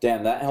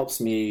 damn, that helps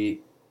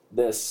me.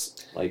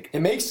 This like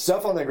It makes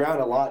stuff on the ground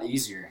a lot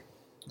easier.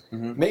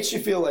 Mhm. Makes you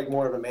feel like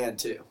more of a man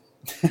too.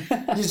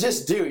 You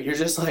just do. You're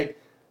just like,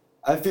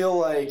 I feel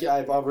like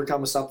I've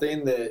overcome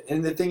something that,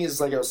 and the thing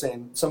is, like I was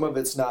saying, some of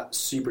it's not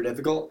super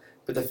difficult,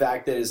 but the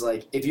fact that is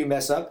like, if you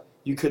mess up,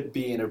 you could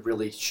be in a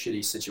really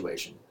shitty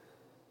situation.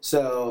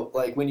 So,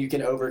 like, when you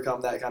can overcome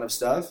that kind of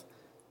stuff,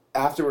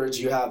 afterwards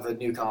you have a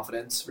new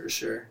confidence for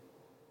sure.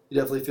 You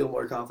definitely feel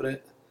more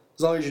confident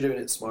as long as you're doing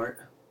it smart.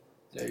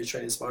 You're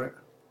training smart.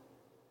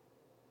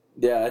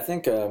 Yeah, I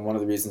think one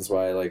of the reasons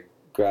why I like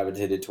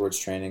gravitated towards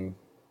training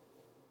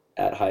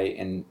at height,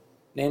 and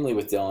namely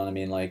with Dylan, I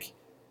mean, like,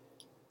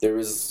 there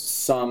was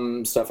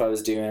some stuff I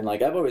was doing.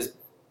 Like, I've always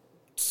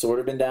sort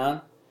of been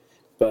down,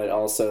 but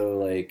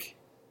also like,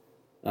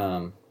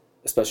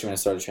 especially when I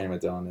started training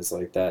with Dylan, is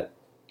like that.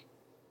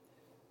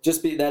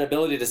 Just be that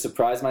ability to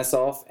surprise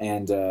myself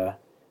and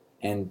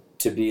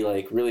to be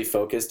like really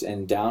focused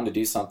and down to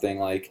do something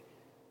like.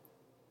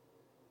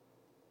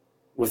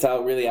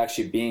 Without really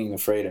actually being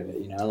afraid of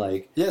it,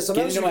 like Yeah, getting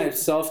sometimes to you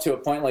myself to a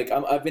point like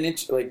I've been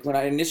like when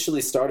I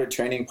initially started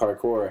training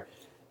parkour,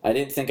 I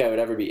didn't think I would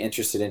ever be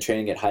interested in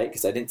training at height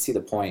because I didn't see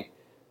the point,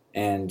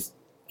 and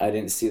I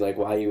didn't see like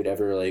why you would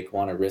ever like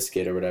want to risk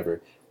it or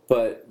whatever.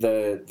 But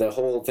the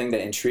whole thing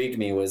that intrigued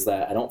me was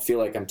that I don't feel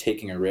like I'm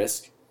taking a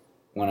risk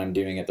when I'm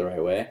doing it the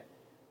right way,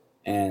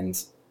 and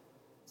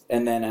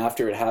then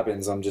after it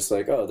happens, I'm just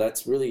like, oh,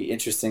 that's really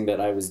interesting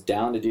that I was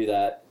down to do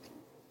that.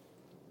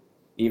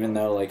 Even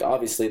though, like,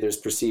 obviously there's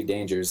perceived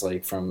dangers,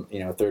 like, from,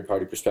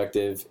 third-party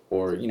perspective,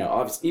 or,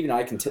 obviously, even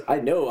I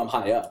know I'm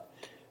high up,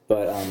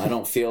 but I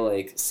don't feel,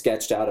 like,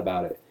 sketched out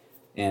about it.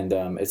 And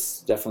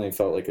it's definitely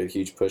felt like a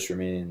huge push for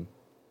me. And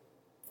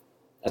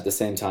at the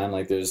same time,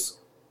 like, there's,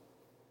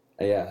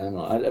 I don't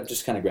know, I've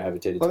just kind of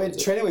gravitated I mean,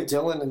 towards it. training with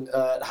Dylan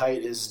at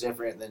height is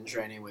different than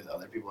training with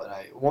other people at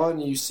height.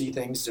 One, you see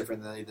things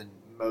differently than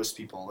most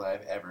people that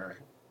I've ever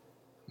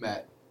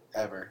met,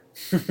 ever.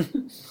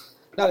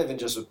 Not even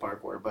just with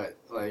parkour, but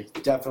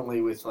like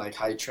definitely with like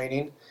height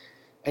training,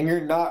 and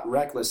you're not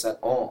reckless at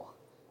all,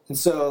 and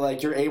so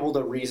like you're able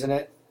to reason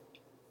it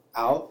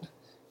out,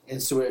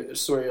 and so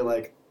you're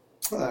like,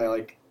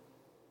 like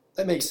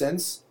that makes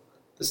sense.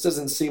 This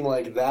doesn't seem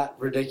like that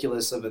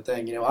ridiculous of a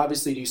thing,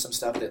 Obviously, you do some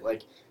stuff that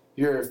like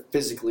you're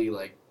physically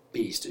like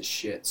beast as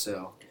shit.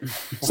 So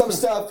some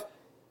stuff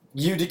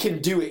you can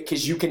do it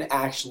because you can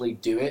actually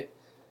do it,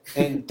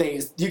 and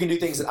things you can do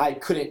things that I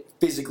couldn't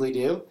physically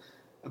do.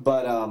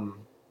 But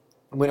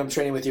when I'm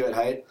training with you at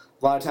height,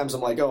 a lot of times I'm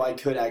like, oh, I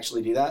could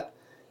actually do that.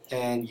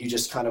 And you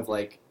just kind of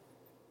like,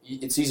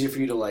 it's easier for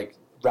you to like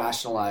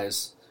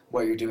rationalize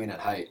what you're doing at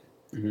height.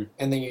 Mm-hmm.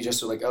 And then you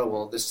just are like, oh,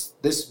 well,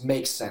 this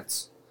makes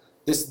sense.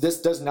 This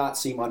does not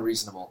seem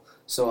unreasonable.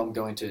 So I'm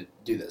going to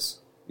do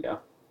this. yeah.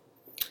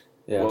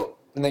 Yeah. Well,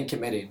 and then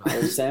committing.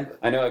 Sam?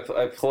 I know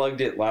I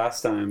plugged it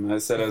last time. I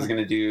said I was going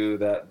to do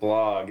that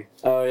blog.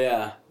 Oh,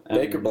 yeah.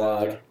 Baker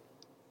blog.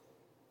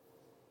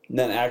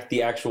 Then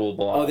the actual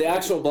blog. Oh, the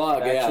actual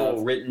blog, the yeah.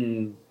 actual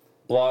written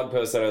blog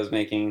post that I was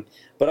making.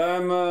 But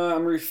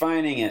I'm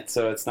refining it,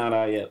 so it's not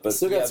out yet. But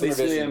Still got some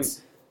basically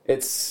revisions.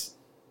 it's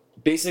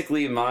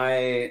basically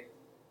my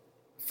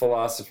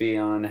philosophy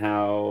on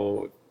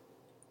how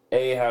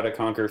to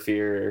conquer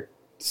fear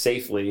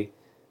safely,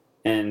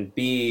 and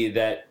B,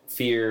 that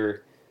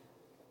fear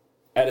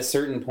at a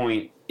certain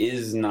point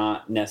is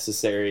not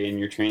necessary in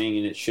your training,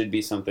 and it should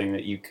be something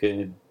that you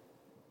could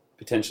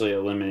potentially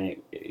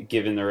eliminate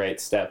given the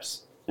right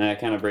steps. And I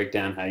kind of break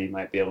down how you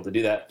might be able to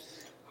do that.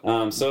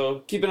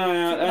 So keep an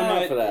eye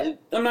out. for that.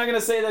 I'm not going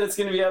to say that it's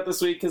going to be out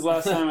this week because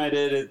last time I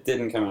did, it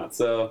didn't come out.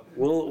 So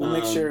We'll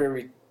make sure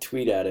we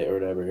tweet at it or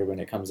whatever when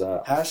it comes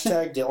out.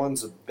 Hashtag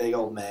Dylan's a big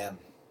old man.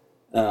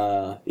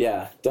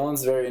 Yeah,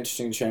 Dylan's very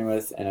interesting to train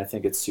with, and I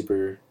think it's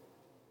super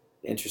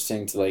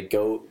interesting to like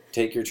go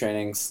take your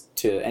trainings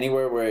to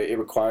anywhere where it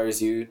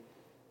requires you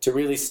to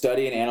really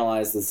study and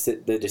analyze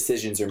the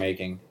decisions you're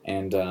making,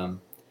 and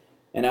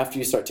after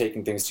you start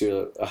taking things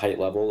to a height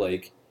level,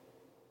 like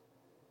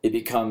it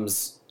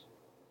becomes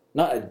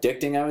not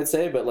addicting, I would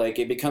say, but like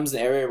it becomes an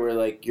area where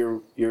like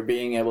you're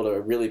being able to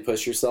really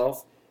push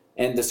yourself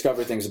and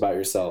discover things about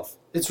yourself.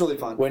 It's really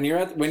fun. When you're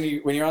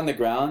on the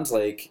ground,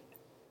 like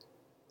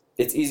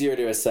it's easier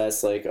to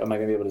assess like, am I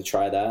going to be able to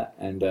try that?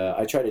 And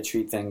I try to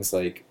treat things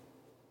like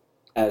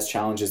as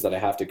challenges that I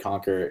have to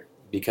conquer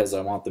because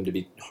I want them to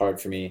be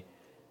hard for me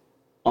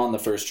on the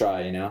first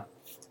try. I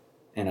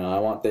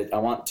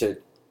want to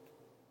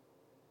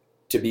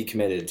be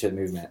committed to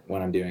movement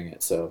when I'm doing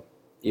it. So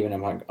even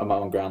if I'm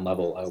on ground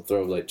level, I'll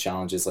throw like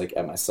challenges like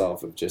at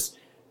myself of just,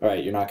 all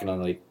right, you're not going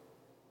to like,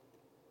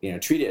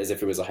 treat it as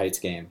if it was a heights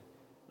game.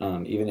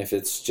 Even if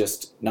it's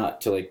just not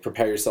to like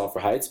prepare yourself for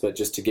heights, but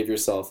just to give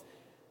yourself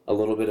a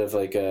little bit of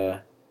like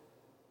a,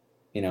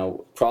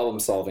 problem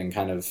solving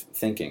kind of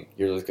thinking.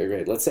 You're like,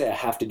 great, let's say I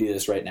have to do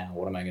this right now.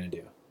 What am I going to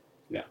do?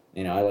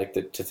 Yeah. I like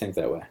to think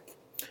that way.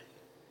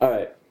 All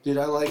right. Dude,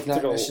 I like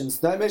night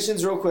missions. Night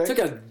missions real quick. Took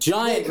a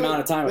giant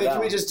amount of time with that Can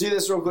we one. just do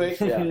this real quick?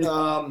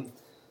 Yeah.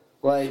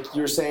 Like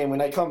you were saying, when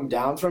I come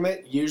down from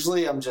it,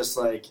 usually I'm just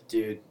like,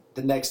 dude,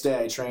 the next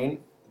day I train,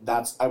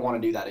 I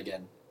want to do that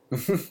again.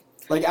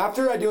 Like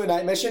after I do a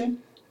night mission,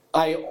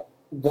 I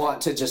want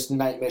to just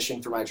night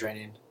mission for my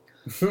training.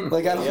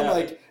 Like I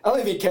don't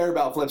even care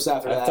about flips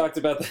after that. I've talked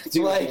about that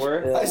too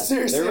before. I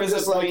seriously There was am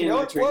just a like, point in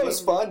my flow is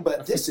fun,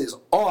 but this is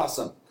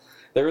awesome.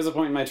 There was a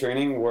point in my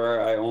training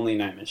where I only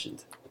night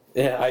missioned.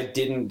 Yeah. I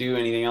didn't do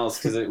anything else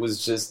because it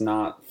was just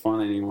not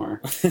fun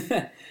anymore.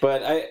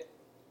 But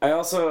I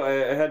also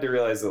had to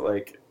realize that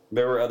like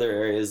there were other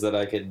areas that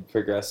I could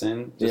progress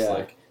in, just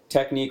like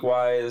technique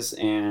wise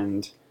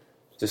and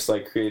just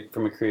like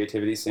from a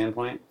creativity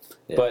standpoint.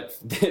 Yeah. But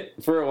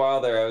for a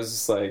while there, I was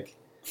just like,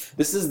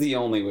 this is the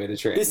only way to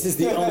train. This is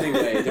the only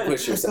way to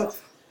push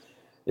yourself.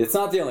 It's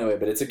not the only way,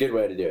 but it's a good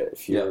way to do it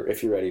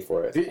if you're ready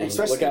for it. And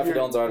especially look out for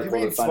Dylan's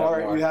article to find out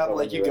more. You have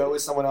like you go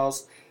with someone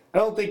else. I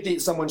don't think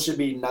that someone should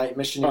be night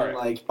missioning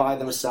like by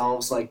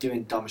themselves, like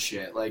doing dumb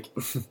shit. Like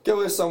go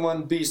with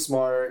someone, be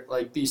smart,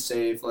 like be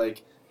safe,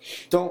 like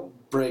don't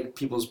break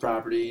people's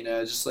property.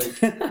 Just like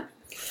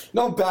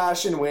don't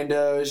bash in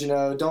windows.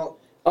 Don't.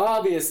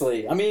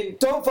 Obviously, I mean,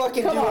 don't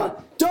fucking do it.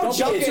 Don't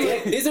jump in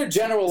it. These are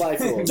general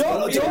life rules.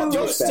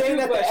 Don't stand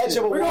at the edge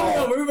of a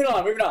wall. Moving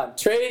on.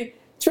 Trey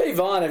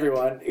Vaughn,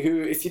 everyone.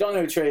 Who, if you don't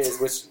know who Trey is,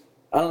 which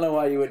I don't know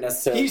why you would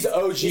necessarily. He's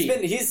OG.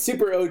 He's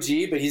super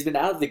OG, but he's been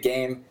out of the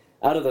game,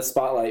 out of the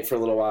spotlight for a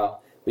little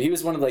while. But he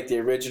was one of like the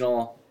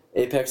original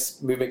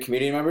Apex Movement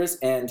community members.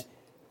 And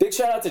big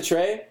shout out to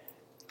Trey.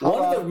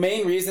 One of the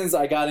main reasons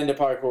I got into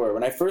parkour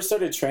when I first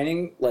started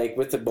training, like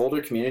with the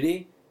Boulder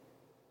community.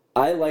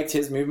 I liked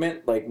his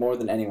movement like more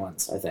than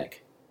anyone's, I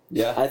think.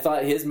 Yeah. I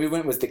thought his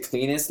movement was the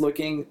cleanest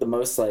looking, the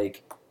most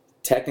like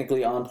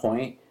technically on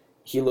point.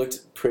 He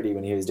looked pretty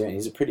when he was doing it.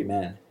 He's a pretty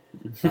man.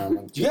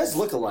 You guys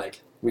look alike.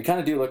 We kind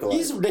of do look alike.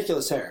 He's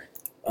ridiculous hair.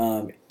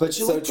 But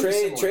you so look pretty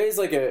similar. Trey's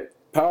like a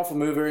powerful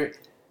mover,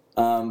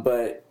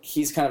 but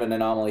he's kind of an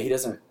anomaly.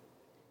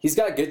 He's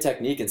got good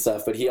technique and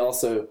stuff, but he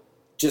also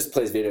just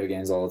plays video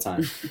games all the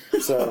time.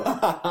 So,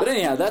 but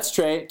anyhow, that's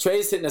Trey.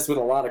 Trey's hitting us with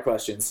a lot of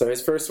questions. So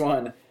his first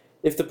one.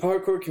 If the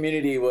parkour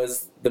community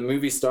was the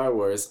movie Star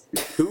Wars,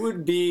 who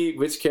would be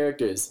which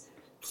characters?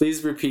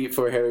 Please repeat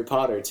for Harry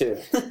Potter, too.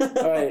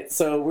 All right,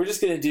 so we're just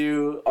going to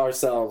do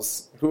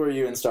ourselves. Who are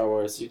you in Star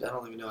Wars? Dude, I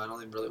don't even know. I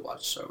don't even really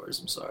watch Star Wars.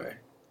 I'm sorry.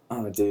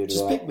 Oh, dude.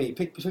 Just pick me.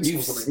 Pick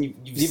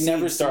You've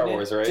never Star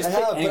Wars, right? I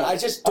have, but I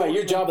just don't. All right,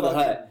 you're Jabba the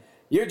Hutt.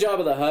 You're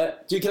Jabba the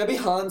Hutt. Dude, can I be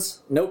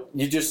Hans? Nope.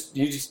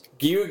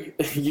 You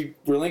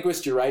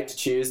relinquished your right to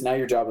choose. Now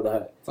you're Jabba the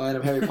Hutt. Fine,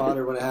 I'm Harry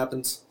Potter when it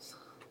happens.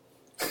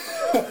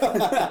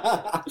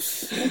 Okay,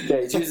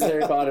 choose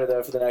Harry Potter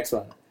though for the next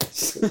one.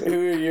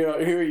 Who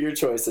are your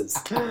choices?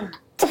 Who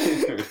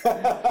do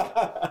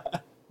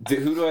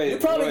I? You're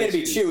probably gonna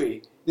be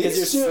Chewie because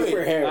you're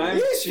super hairy. I'm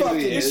He's Chewie.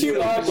 fucking You're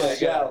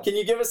Chewbacca. Can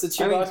you give us a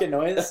Chewbacca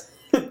noise?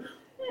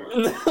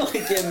 No,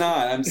 I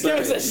cannot. I'm Give sorry.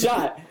 us a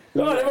shot.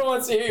 Come on, everyone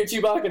wants to hear your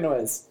Chewbacca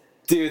noise.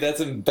 Dude, that's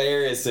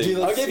embarrassing. Dude,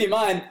 I'll give you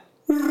mine.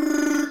 That's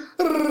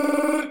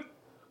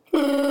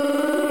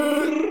pretty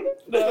good.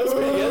 That's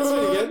pretty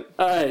good.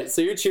 All right,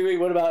 so you're Chewie.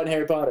 What about in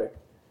Harry Potter?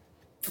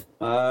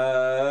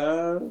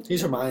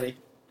 He's Hermione.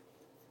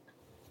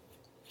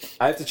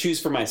 I have to choose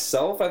for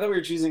myself. I thought we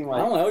were choosing I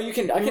don't like.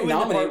 know. I can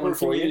nominate one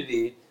for you.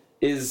 Community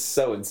is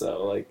so and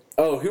so. Like,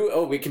 Oh, who?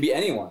 Oh, it can be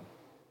anyone.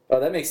 Oh,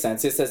 that makes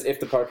sense. It says if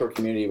the parkour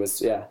community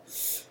was, yeah.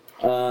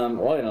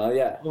 Well, you know,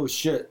 yeah. Oh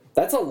shit.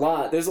 That's a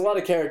lot. There's a lot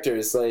of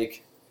characters.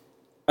 Like,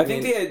 I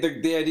think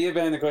the idea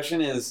behind the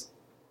question is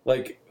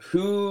like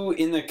who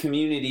in the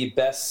community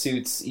best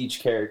suits each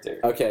character.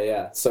 okay,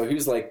 yeah. So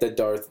who's like the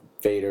Darth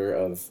Vader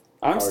of?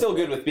 I'm still Hardcore.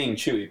 good with being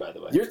Chewy, by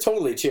the way. You're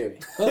totally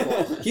Chewie.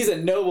 He's a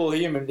noble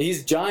human.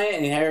 He's giant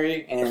and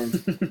hairy,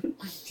 and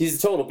he's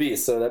a total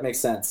beast. So that makes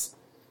sense.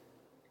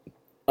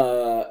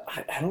 I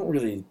don't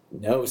really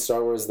know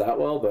Star Wars that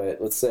well, but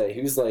let's say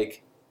who's Luke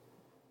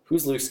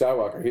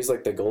Skywalker? Who's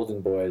like the golden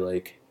boy?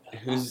 Like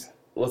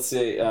Let's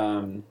say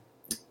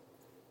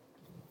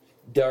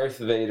Darth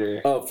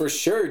Vader. oh, for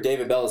sure,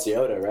 David Bell's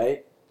Yoda,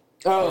 right?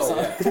 Oh,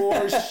 yeah.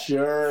 for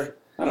sure.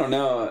 I don't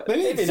know.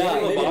 Maybe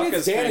not. Maybe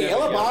it's Danny.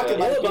 Ilabaka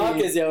might be-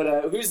 Ilabaka's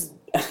Yoda. Who's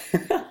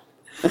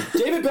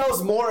David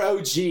Bell's more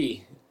OG.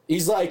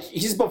 He's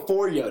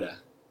before Yoda.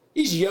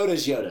 He's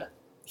Yoda's Yoda.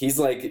 He's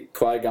like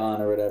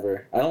Qui-Gon or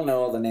whatever. I don't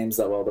know all the names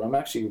that well, but I'm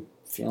actually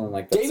feeling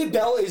like that's... David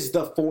Bell is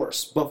the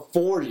Force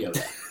before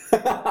Yoda.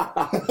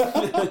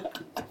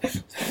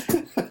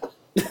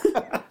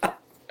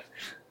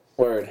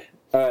 Word.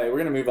 All right, we're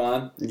gonna move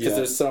on because Yeah.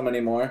 there's so many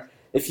more.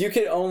 If you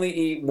could only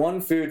eat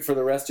one food for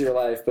the rest of your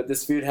life, but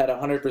this food had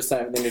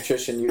 100% of the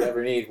nutrition you'd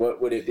ever need,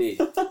 what would it be?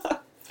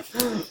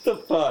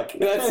 The fuck?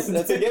 That's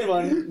a good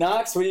one.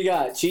 Knox, what do you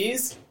got?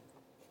 Cheese?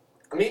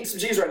 I'm eating some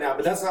cheese right now,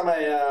 but that's not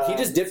my. He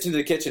just dipped into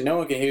the kitchen. No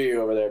one can hear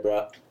you over there,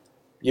 bro.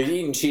 You're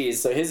eating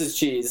cheese, so his is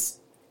cheese.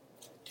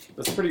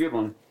 That's a pretty good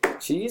one.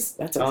 Cheese?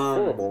 That's a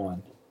horrible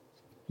one.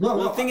 No,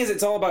 Well, the thing is,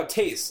 it's all about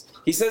taste.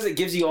 He says it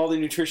gives you all the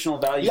nutritional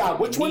value. yeah, you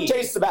which one need.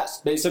 tastes the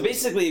best? So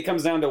basically, it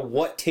comes down to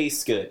what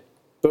tastes good.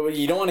 But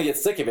you don't want to get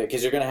sick of it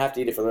because you're going to have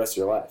to eat it for the rest of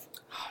your life.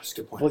 That's a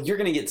good point. Well, you're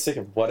gonna get sick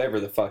of whatever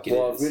the fuck it is.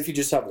 Well, what if you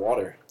just have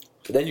water?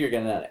 But then you're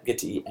going to get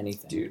to eat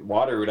anything. Dude,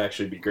 water would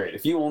actually be great.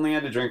 If you only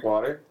had to drink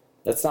water,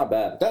 That's not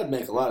bad. That'd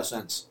make a lot of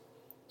sense.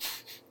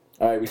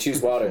 All right, we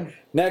choose water.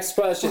 Next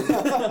question.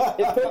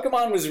 If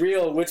Pokemon was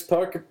real, which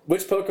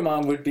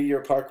Pokemon would be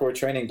your parkour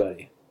training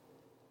buddy?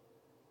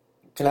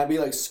 Can I be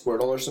like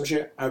Squirtle or some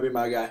shit? I'd be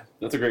my guy.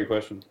 that's a great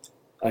question.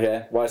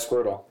 Okay, why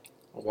Squirtle?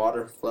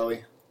 Water,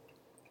 flowy.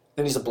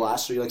 Then he's a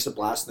blaster. He likes to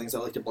blast things. I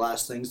like to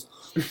blast things.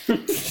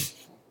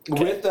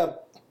 With the,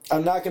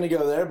 I'm not gonna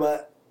go there,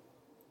 but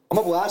I'm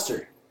a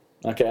blaster.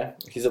 Okay,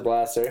 he's a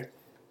blaster.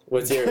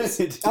 What's yours?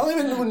 I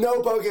don't even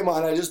know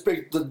Pokemon. I just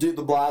picked the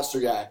blaster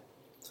guy.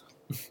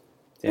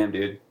 Damn,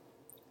 dude.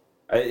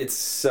 It's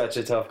such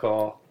a tough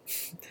call.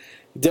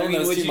 Dylan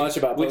knows too much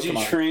about Pokemon. Would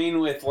you train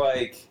with,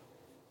 like,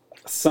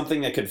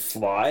 something that could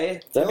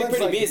fly? That'd be Dylan's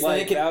pretty like- beast. Then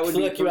like, it can that would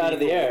be flick you out of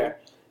the pretty air.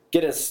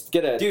 Get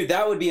a. Dude,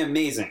 that would be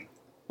amazing.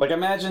 Like,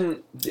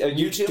 imagine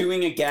you YouTube?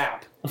 doing a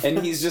gap, and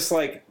he's just,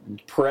 like,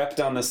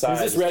 prepped on the side.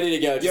 He's just ready to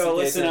go. Just Yo,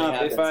 in case listen anything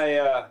up. If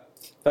happens.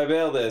 I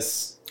bail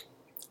this...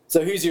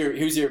 So who's your?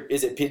 Is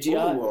it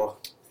Pidgeot?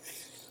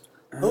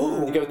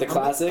 Ooh. You go with the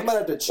classic, I might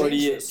have to change or do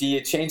you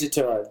this. change it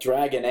to a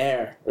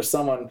Dragonair or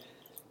someone?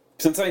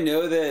 Since I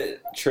know that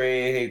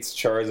Trey hates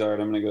Charizard,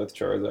 I'm gonna go with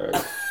Charizard.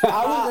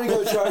 I was gonna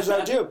go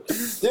Charizard too,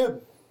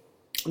 dude.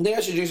 I think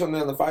I should do something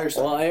on the fire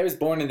side. Well, I was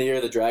born in the year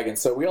of the dragon,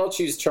 so we all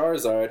choose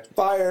Charizard.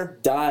 Fire.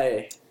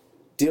 Die.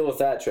 Deal with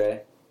that,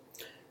 Trey.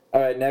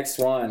 All right, next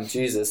one.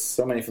 Jesus,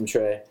 so many from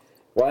Trey.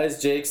 Why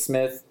is Jake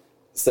Smith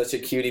such a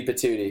cutie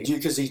patootie?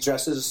 Because he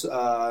dresses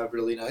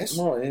really nice.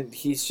 Well,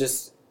 he's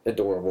just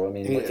adorable. I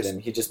mean, He look at is. him.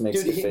 He just makes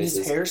Dude, good his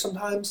faces. hair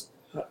sometimes.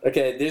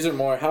 Okay, these are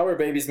more. How are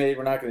babies made?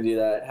 We're not going to do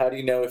that. How do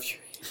you know if you?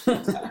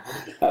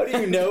 How do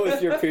you know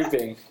if you're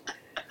pooping?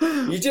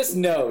 You just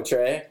know,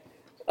 Trey.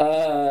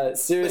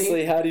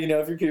 Seriously, how do you know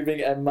if you're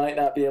pooping? I might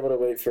not be able to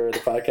wait for the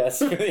podcast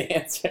for the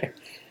answer.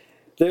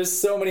 There's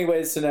so many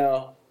ways to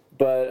know,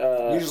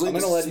 but Usually I'm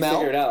going to the let you smell.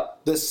 figure it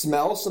out. The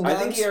smell sometimes. I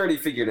think he already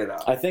figured it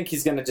out. I think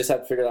he's going to just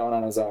have to figure that one out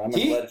on his own.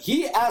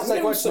 He asked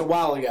that question a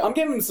while ago. I'm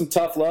giving him some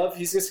tough love.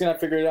 He's just going to have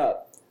to figure it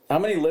out. How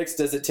many licks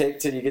does it take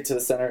till you get to the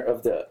center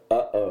of the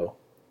uh-oh?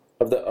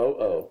 Of the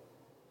oh-oh?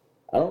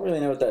 I don't really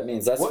know what that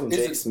means. That's What from is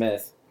Jake it?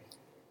 Smith.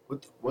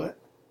 What?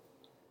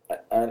 I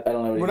don't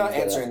know what he We're not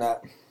means by answering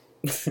that.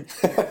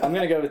 I'm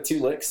going to go with 2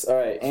 licks. All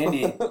right,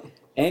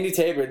 Andy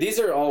Tabor. These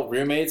are all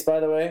roommates, by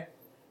the way.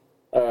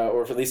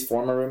 Or at least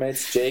former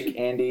roommates. Jake,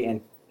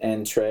 Andy,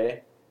 and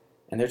Trey.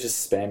 And they're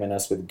just spamming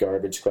us with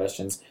garbage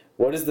questions.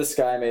 What is the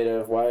sky made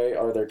of? Why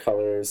are there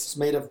colors? It's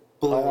made of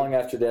blue. How long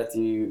after death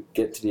do you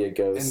get to be a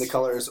ghost? And the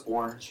color is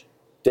orange.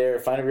 Dare,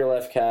 find a real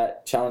life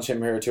cat, challenge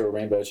him or her to a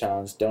rainbow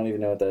challenge. Don't even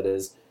know what that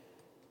is.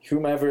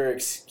 Whomever,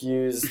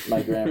 excuse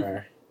my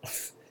grammar.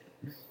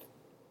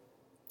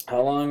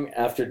 How long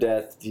after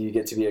death do you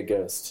get to be a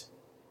ghost?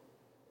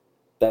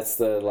 That's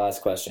the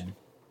last question.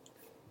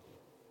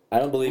 I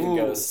don't believe in Ooh.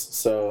 ghosts,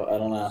 so I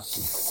don't know.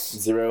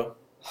 0.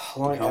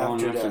 How long How long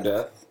after after death?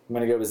 death? I'm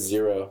gonna go with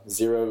 0.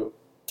 0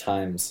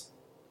 times.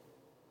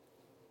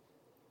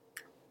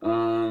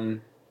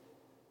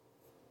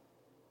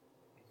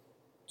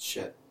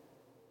 Shit.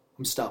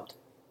 I'm stumped.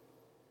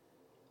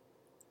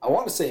 I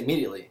want to say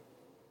immediately,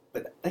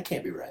 but that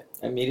can't be right.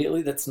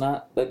 Immediately? That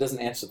doesn't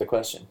answer the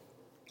question.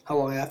 How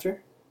long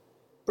after?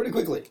 Pretty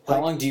quickly.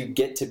 How long do you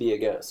get to be a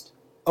ghost?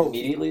 Oh,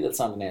 Immediately? That's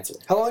not an answer.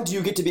 how long do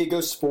you get to be a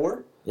ghost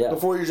for? Yeah.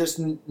 Before you're just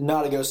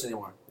not a ghost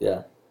anymore.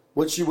 Yeah.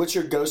 What's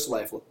your ghost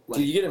life like?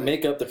 Do you get to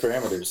make up the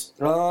parameters?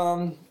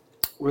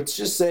 Let's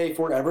just say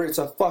forever. It's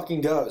a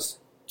fucking ghost,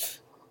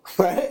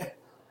 right?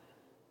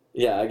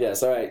 Yeah, I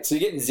guess. All right. So you're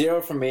getting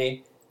 0 from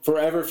me,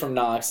 forever from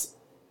Knox.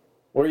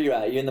 Where are you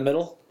at? You in the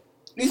middle?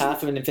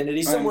 Half of an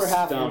infinity? Somewhere I'm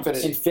half stumped.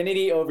 infinity.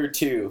 Infinity over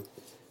 2.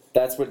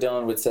 That's what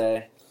Dylan would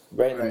say.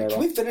 Right in the Right. middle.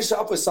 Can we finish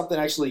up with something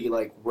actually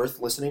like worth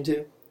listening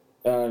to?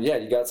 Yeah,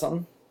 you got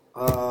something?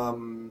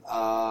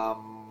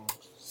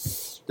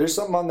 There's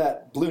something on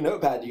that blue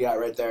notepad you got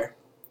right there.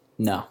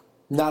 No.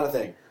 Not a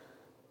thing.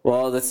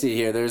 Well, let's see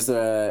here. There's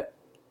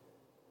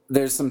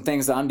some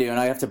things I'm doing.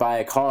 I have to buy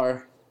a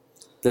car.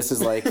 This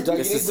is like Doug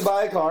needs to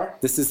buy a car.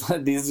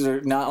 these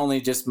are not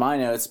only just my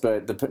notes,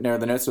 but the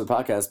notes for the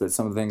podcast, but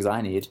some of the things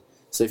I need.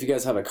 So if you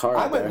guys have a car, I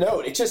out have there, a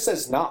note. It just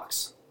says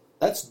Knox.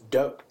 That's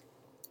dope.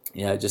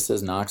 yeah, it just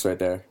says Knox right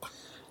there.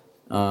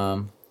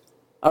 All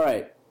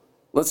right,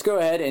 let's go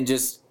ahead and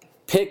just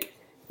pick.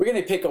 We're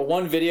gonna pick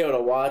one video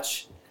to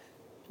watch.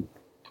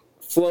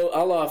 Flow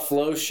a la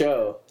Flow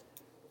Show.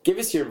 Give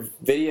us your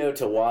video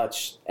to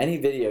watch. Any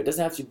video. It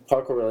doesn't have to be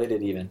parkour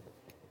related even.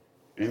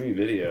 Any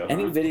video.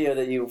 Any huh? video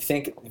that you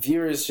think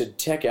viewers should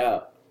check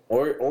out,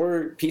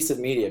 or piece of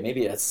media,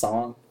 maybe a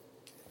song.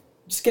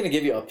 I'm just gonna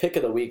give you a pick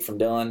of the week from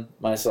Dylan,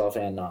 myself,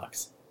 and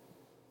Knox.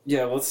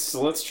 Yeah,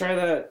 let's try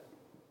that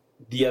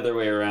the other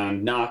way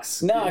around.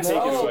 Knox. Knox, take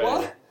it oh, away.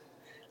 what?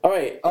 All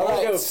right, All I'm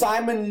gonna right, go.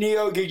 Simon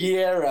Neo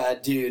Guerra,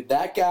 dude.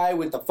 That guy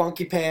with the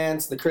funky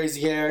pants, the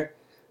crazy hair.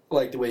 I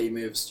like the way he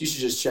moves. You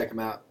should just check him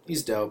out.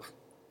 He's dope.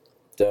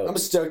 Dope. I'm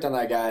stoked on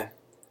that guy.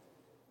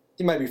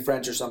 He might be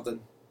French or something.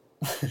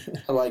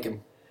 I like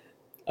him.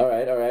 All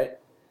right.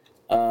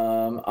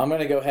 I'm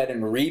gonna go ahead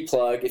and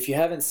replug. If you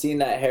haven't seen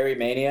that Harry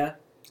Mania,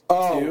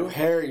 Oh, Two.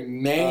 Harry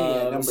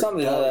Mania. number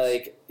something that dose.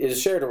 like it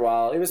was shared a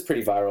while. It was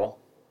pretty viral.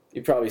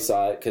 You probably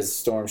saw it because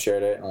Storm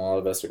shared it, and a lot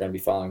of us are going to be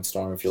following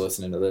Storm if you're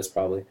listening to this,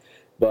 probably.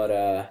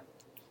 But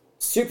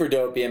super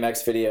dope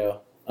BMX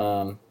video.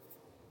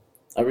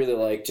 I really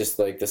like just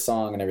like the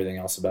song and everything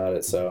else about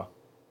it. So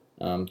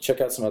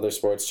check out some other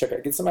sports.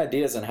 Get some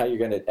ideas on how you're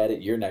going to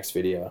edit your next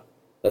video.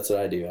 That's what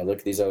I do. I look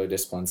at these other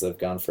disciplines that have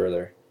gone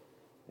further,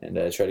 and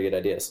try to get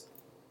ideas.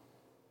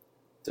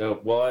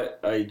 Dope. Well,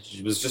 I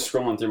was just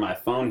scrolling through my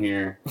phone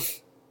here,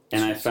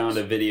 and I found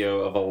a video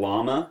of a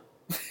llama,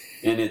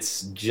 and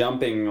it's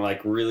jumping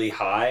like really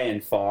high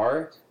and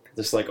far,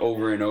 just like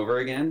over and over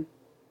again.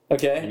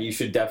 Okay. And you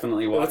should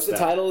definitely watch What's the that.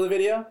 title of the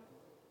video?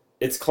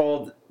 It's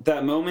called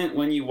That Moment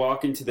When You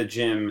Walk Into the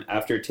Gym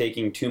After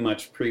Taking Too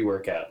Much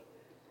Pre-Workout.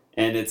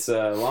 And it's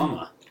a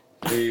llama.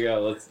 Here you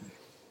go. Let's.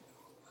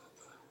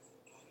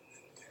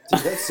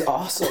 Dude, that's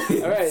awesome.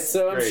 All right,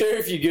 so I'm Great. sure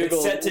if you Google...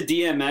 It's set to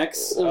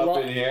DMX Lo-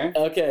 up in here.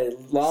 Okay,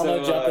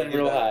 llama So, jumping give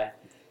real that- high.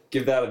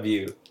 Give that a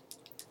view.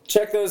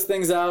 Check those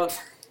things out.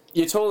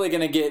 You're totally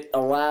going to get a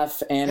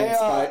laugh and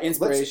Hey,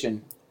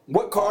 inspiration.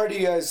 What car do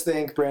you guys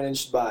think Brandon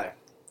should buy?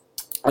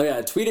 Oh,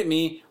 yeah, tweet at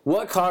me.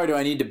 What car do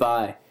I need to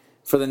buy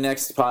for the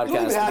next podcast? You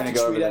don't even We're have gonna to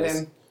go tweet over at this.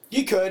 him.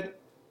 You could.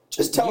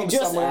 Just tell You him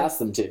just somewhere. ask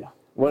them to. I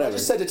Whatever.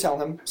 just said to tell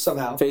him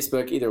somehow.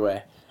 Facebook, either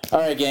way. All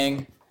right,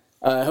 gang.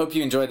 I hope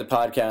you enjoyed the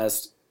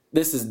podcast.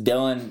 This is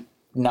Dylan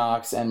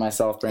Knox and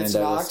myself, Brandon It's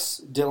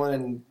Douglas. Knox, Dylan,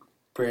 and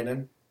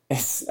Brandon.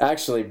 It's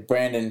actually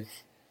Brandon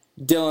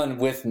Dylan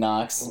with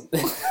Knox.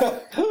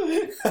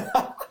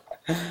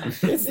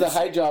 It's the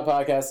Height Job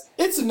podcast.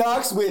 It's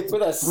Knox with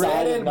With a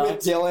side of Brandon with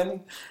Knox. Dylan.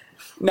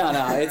 No,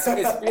 it's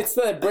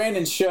the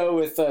Brandon show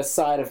with a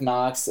side of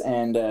Knox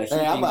and a heaping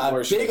Hey, I'm a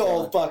portion. big of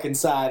old Dylan. fucking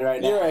side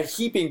right now. You're a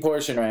heaping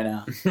portion right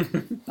now.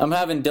 I'm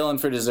having Dylan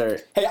for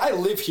dessert. Hey, I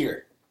live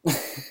here.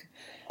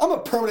 I'm a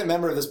permanent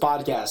member of this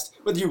podcast,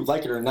 whether you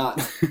like it or not.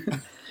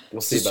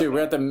 We'll see. It's true.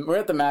 About We're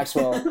at the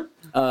Maxwell,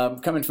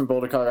 coming from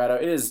Boulder, Colorado.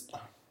 It is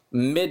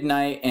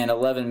midnight and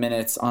 11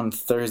 minutes on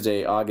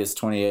Thursday, August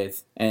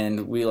 28th,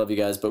 and we love you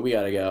guys, but we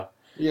gotta go.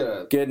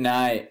 Yeah. Good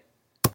night.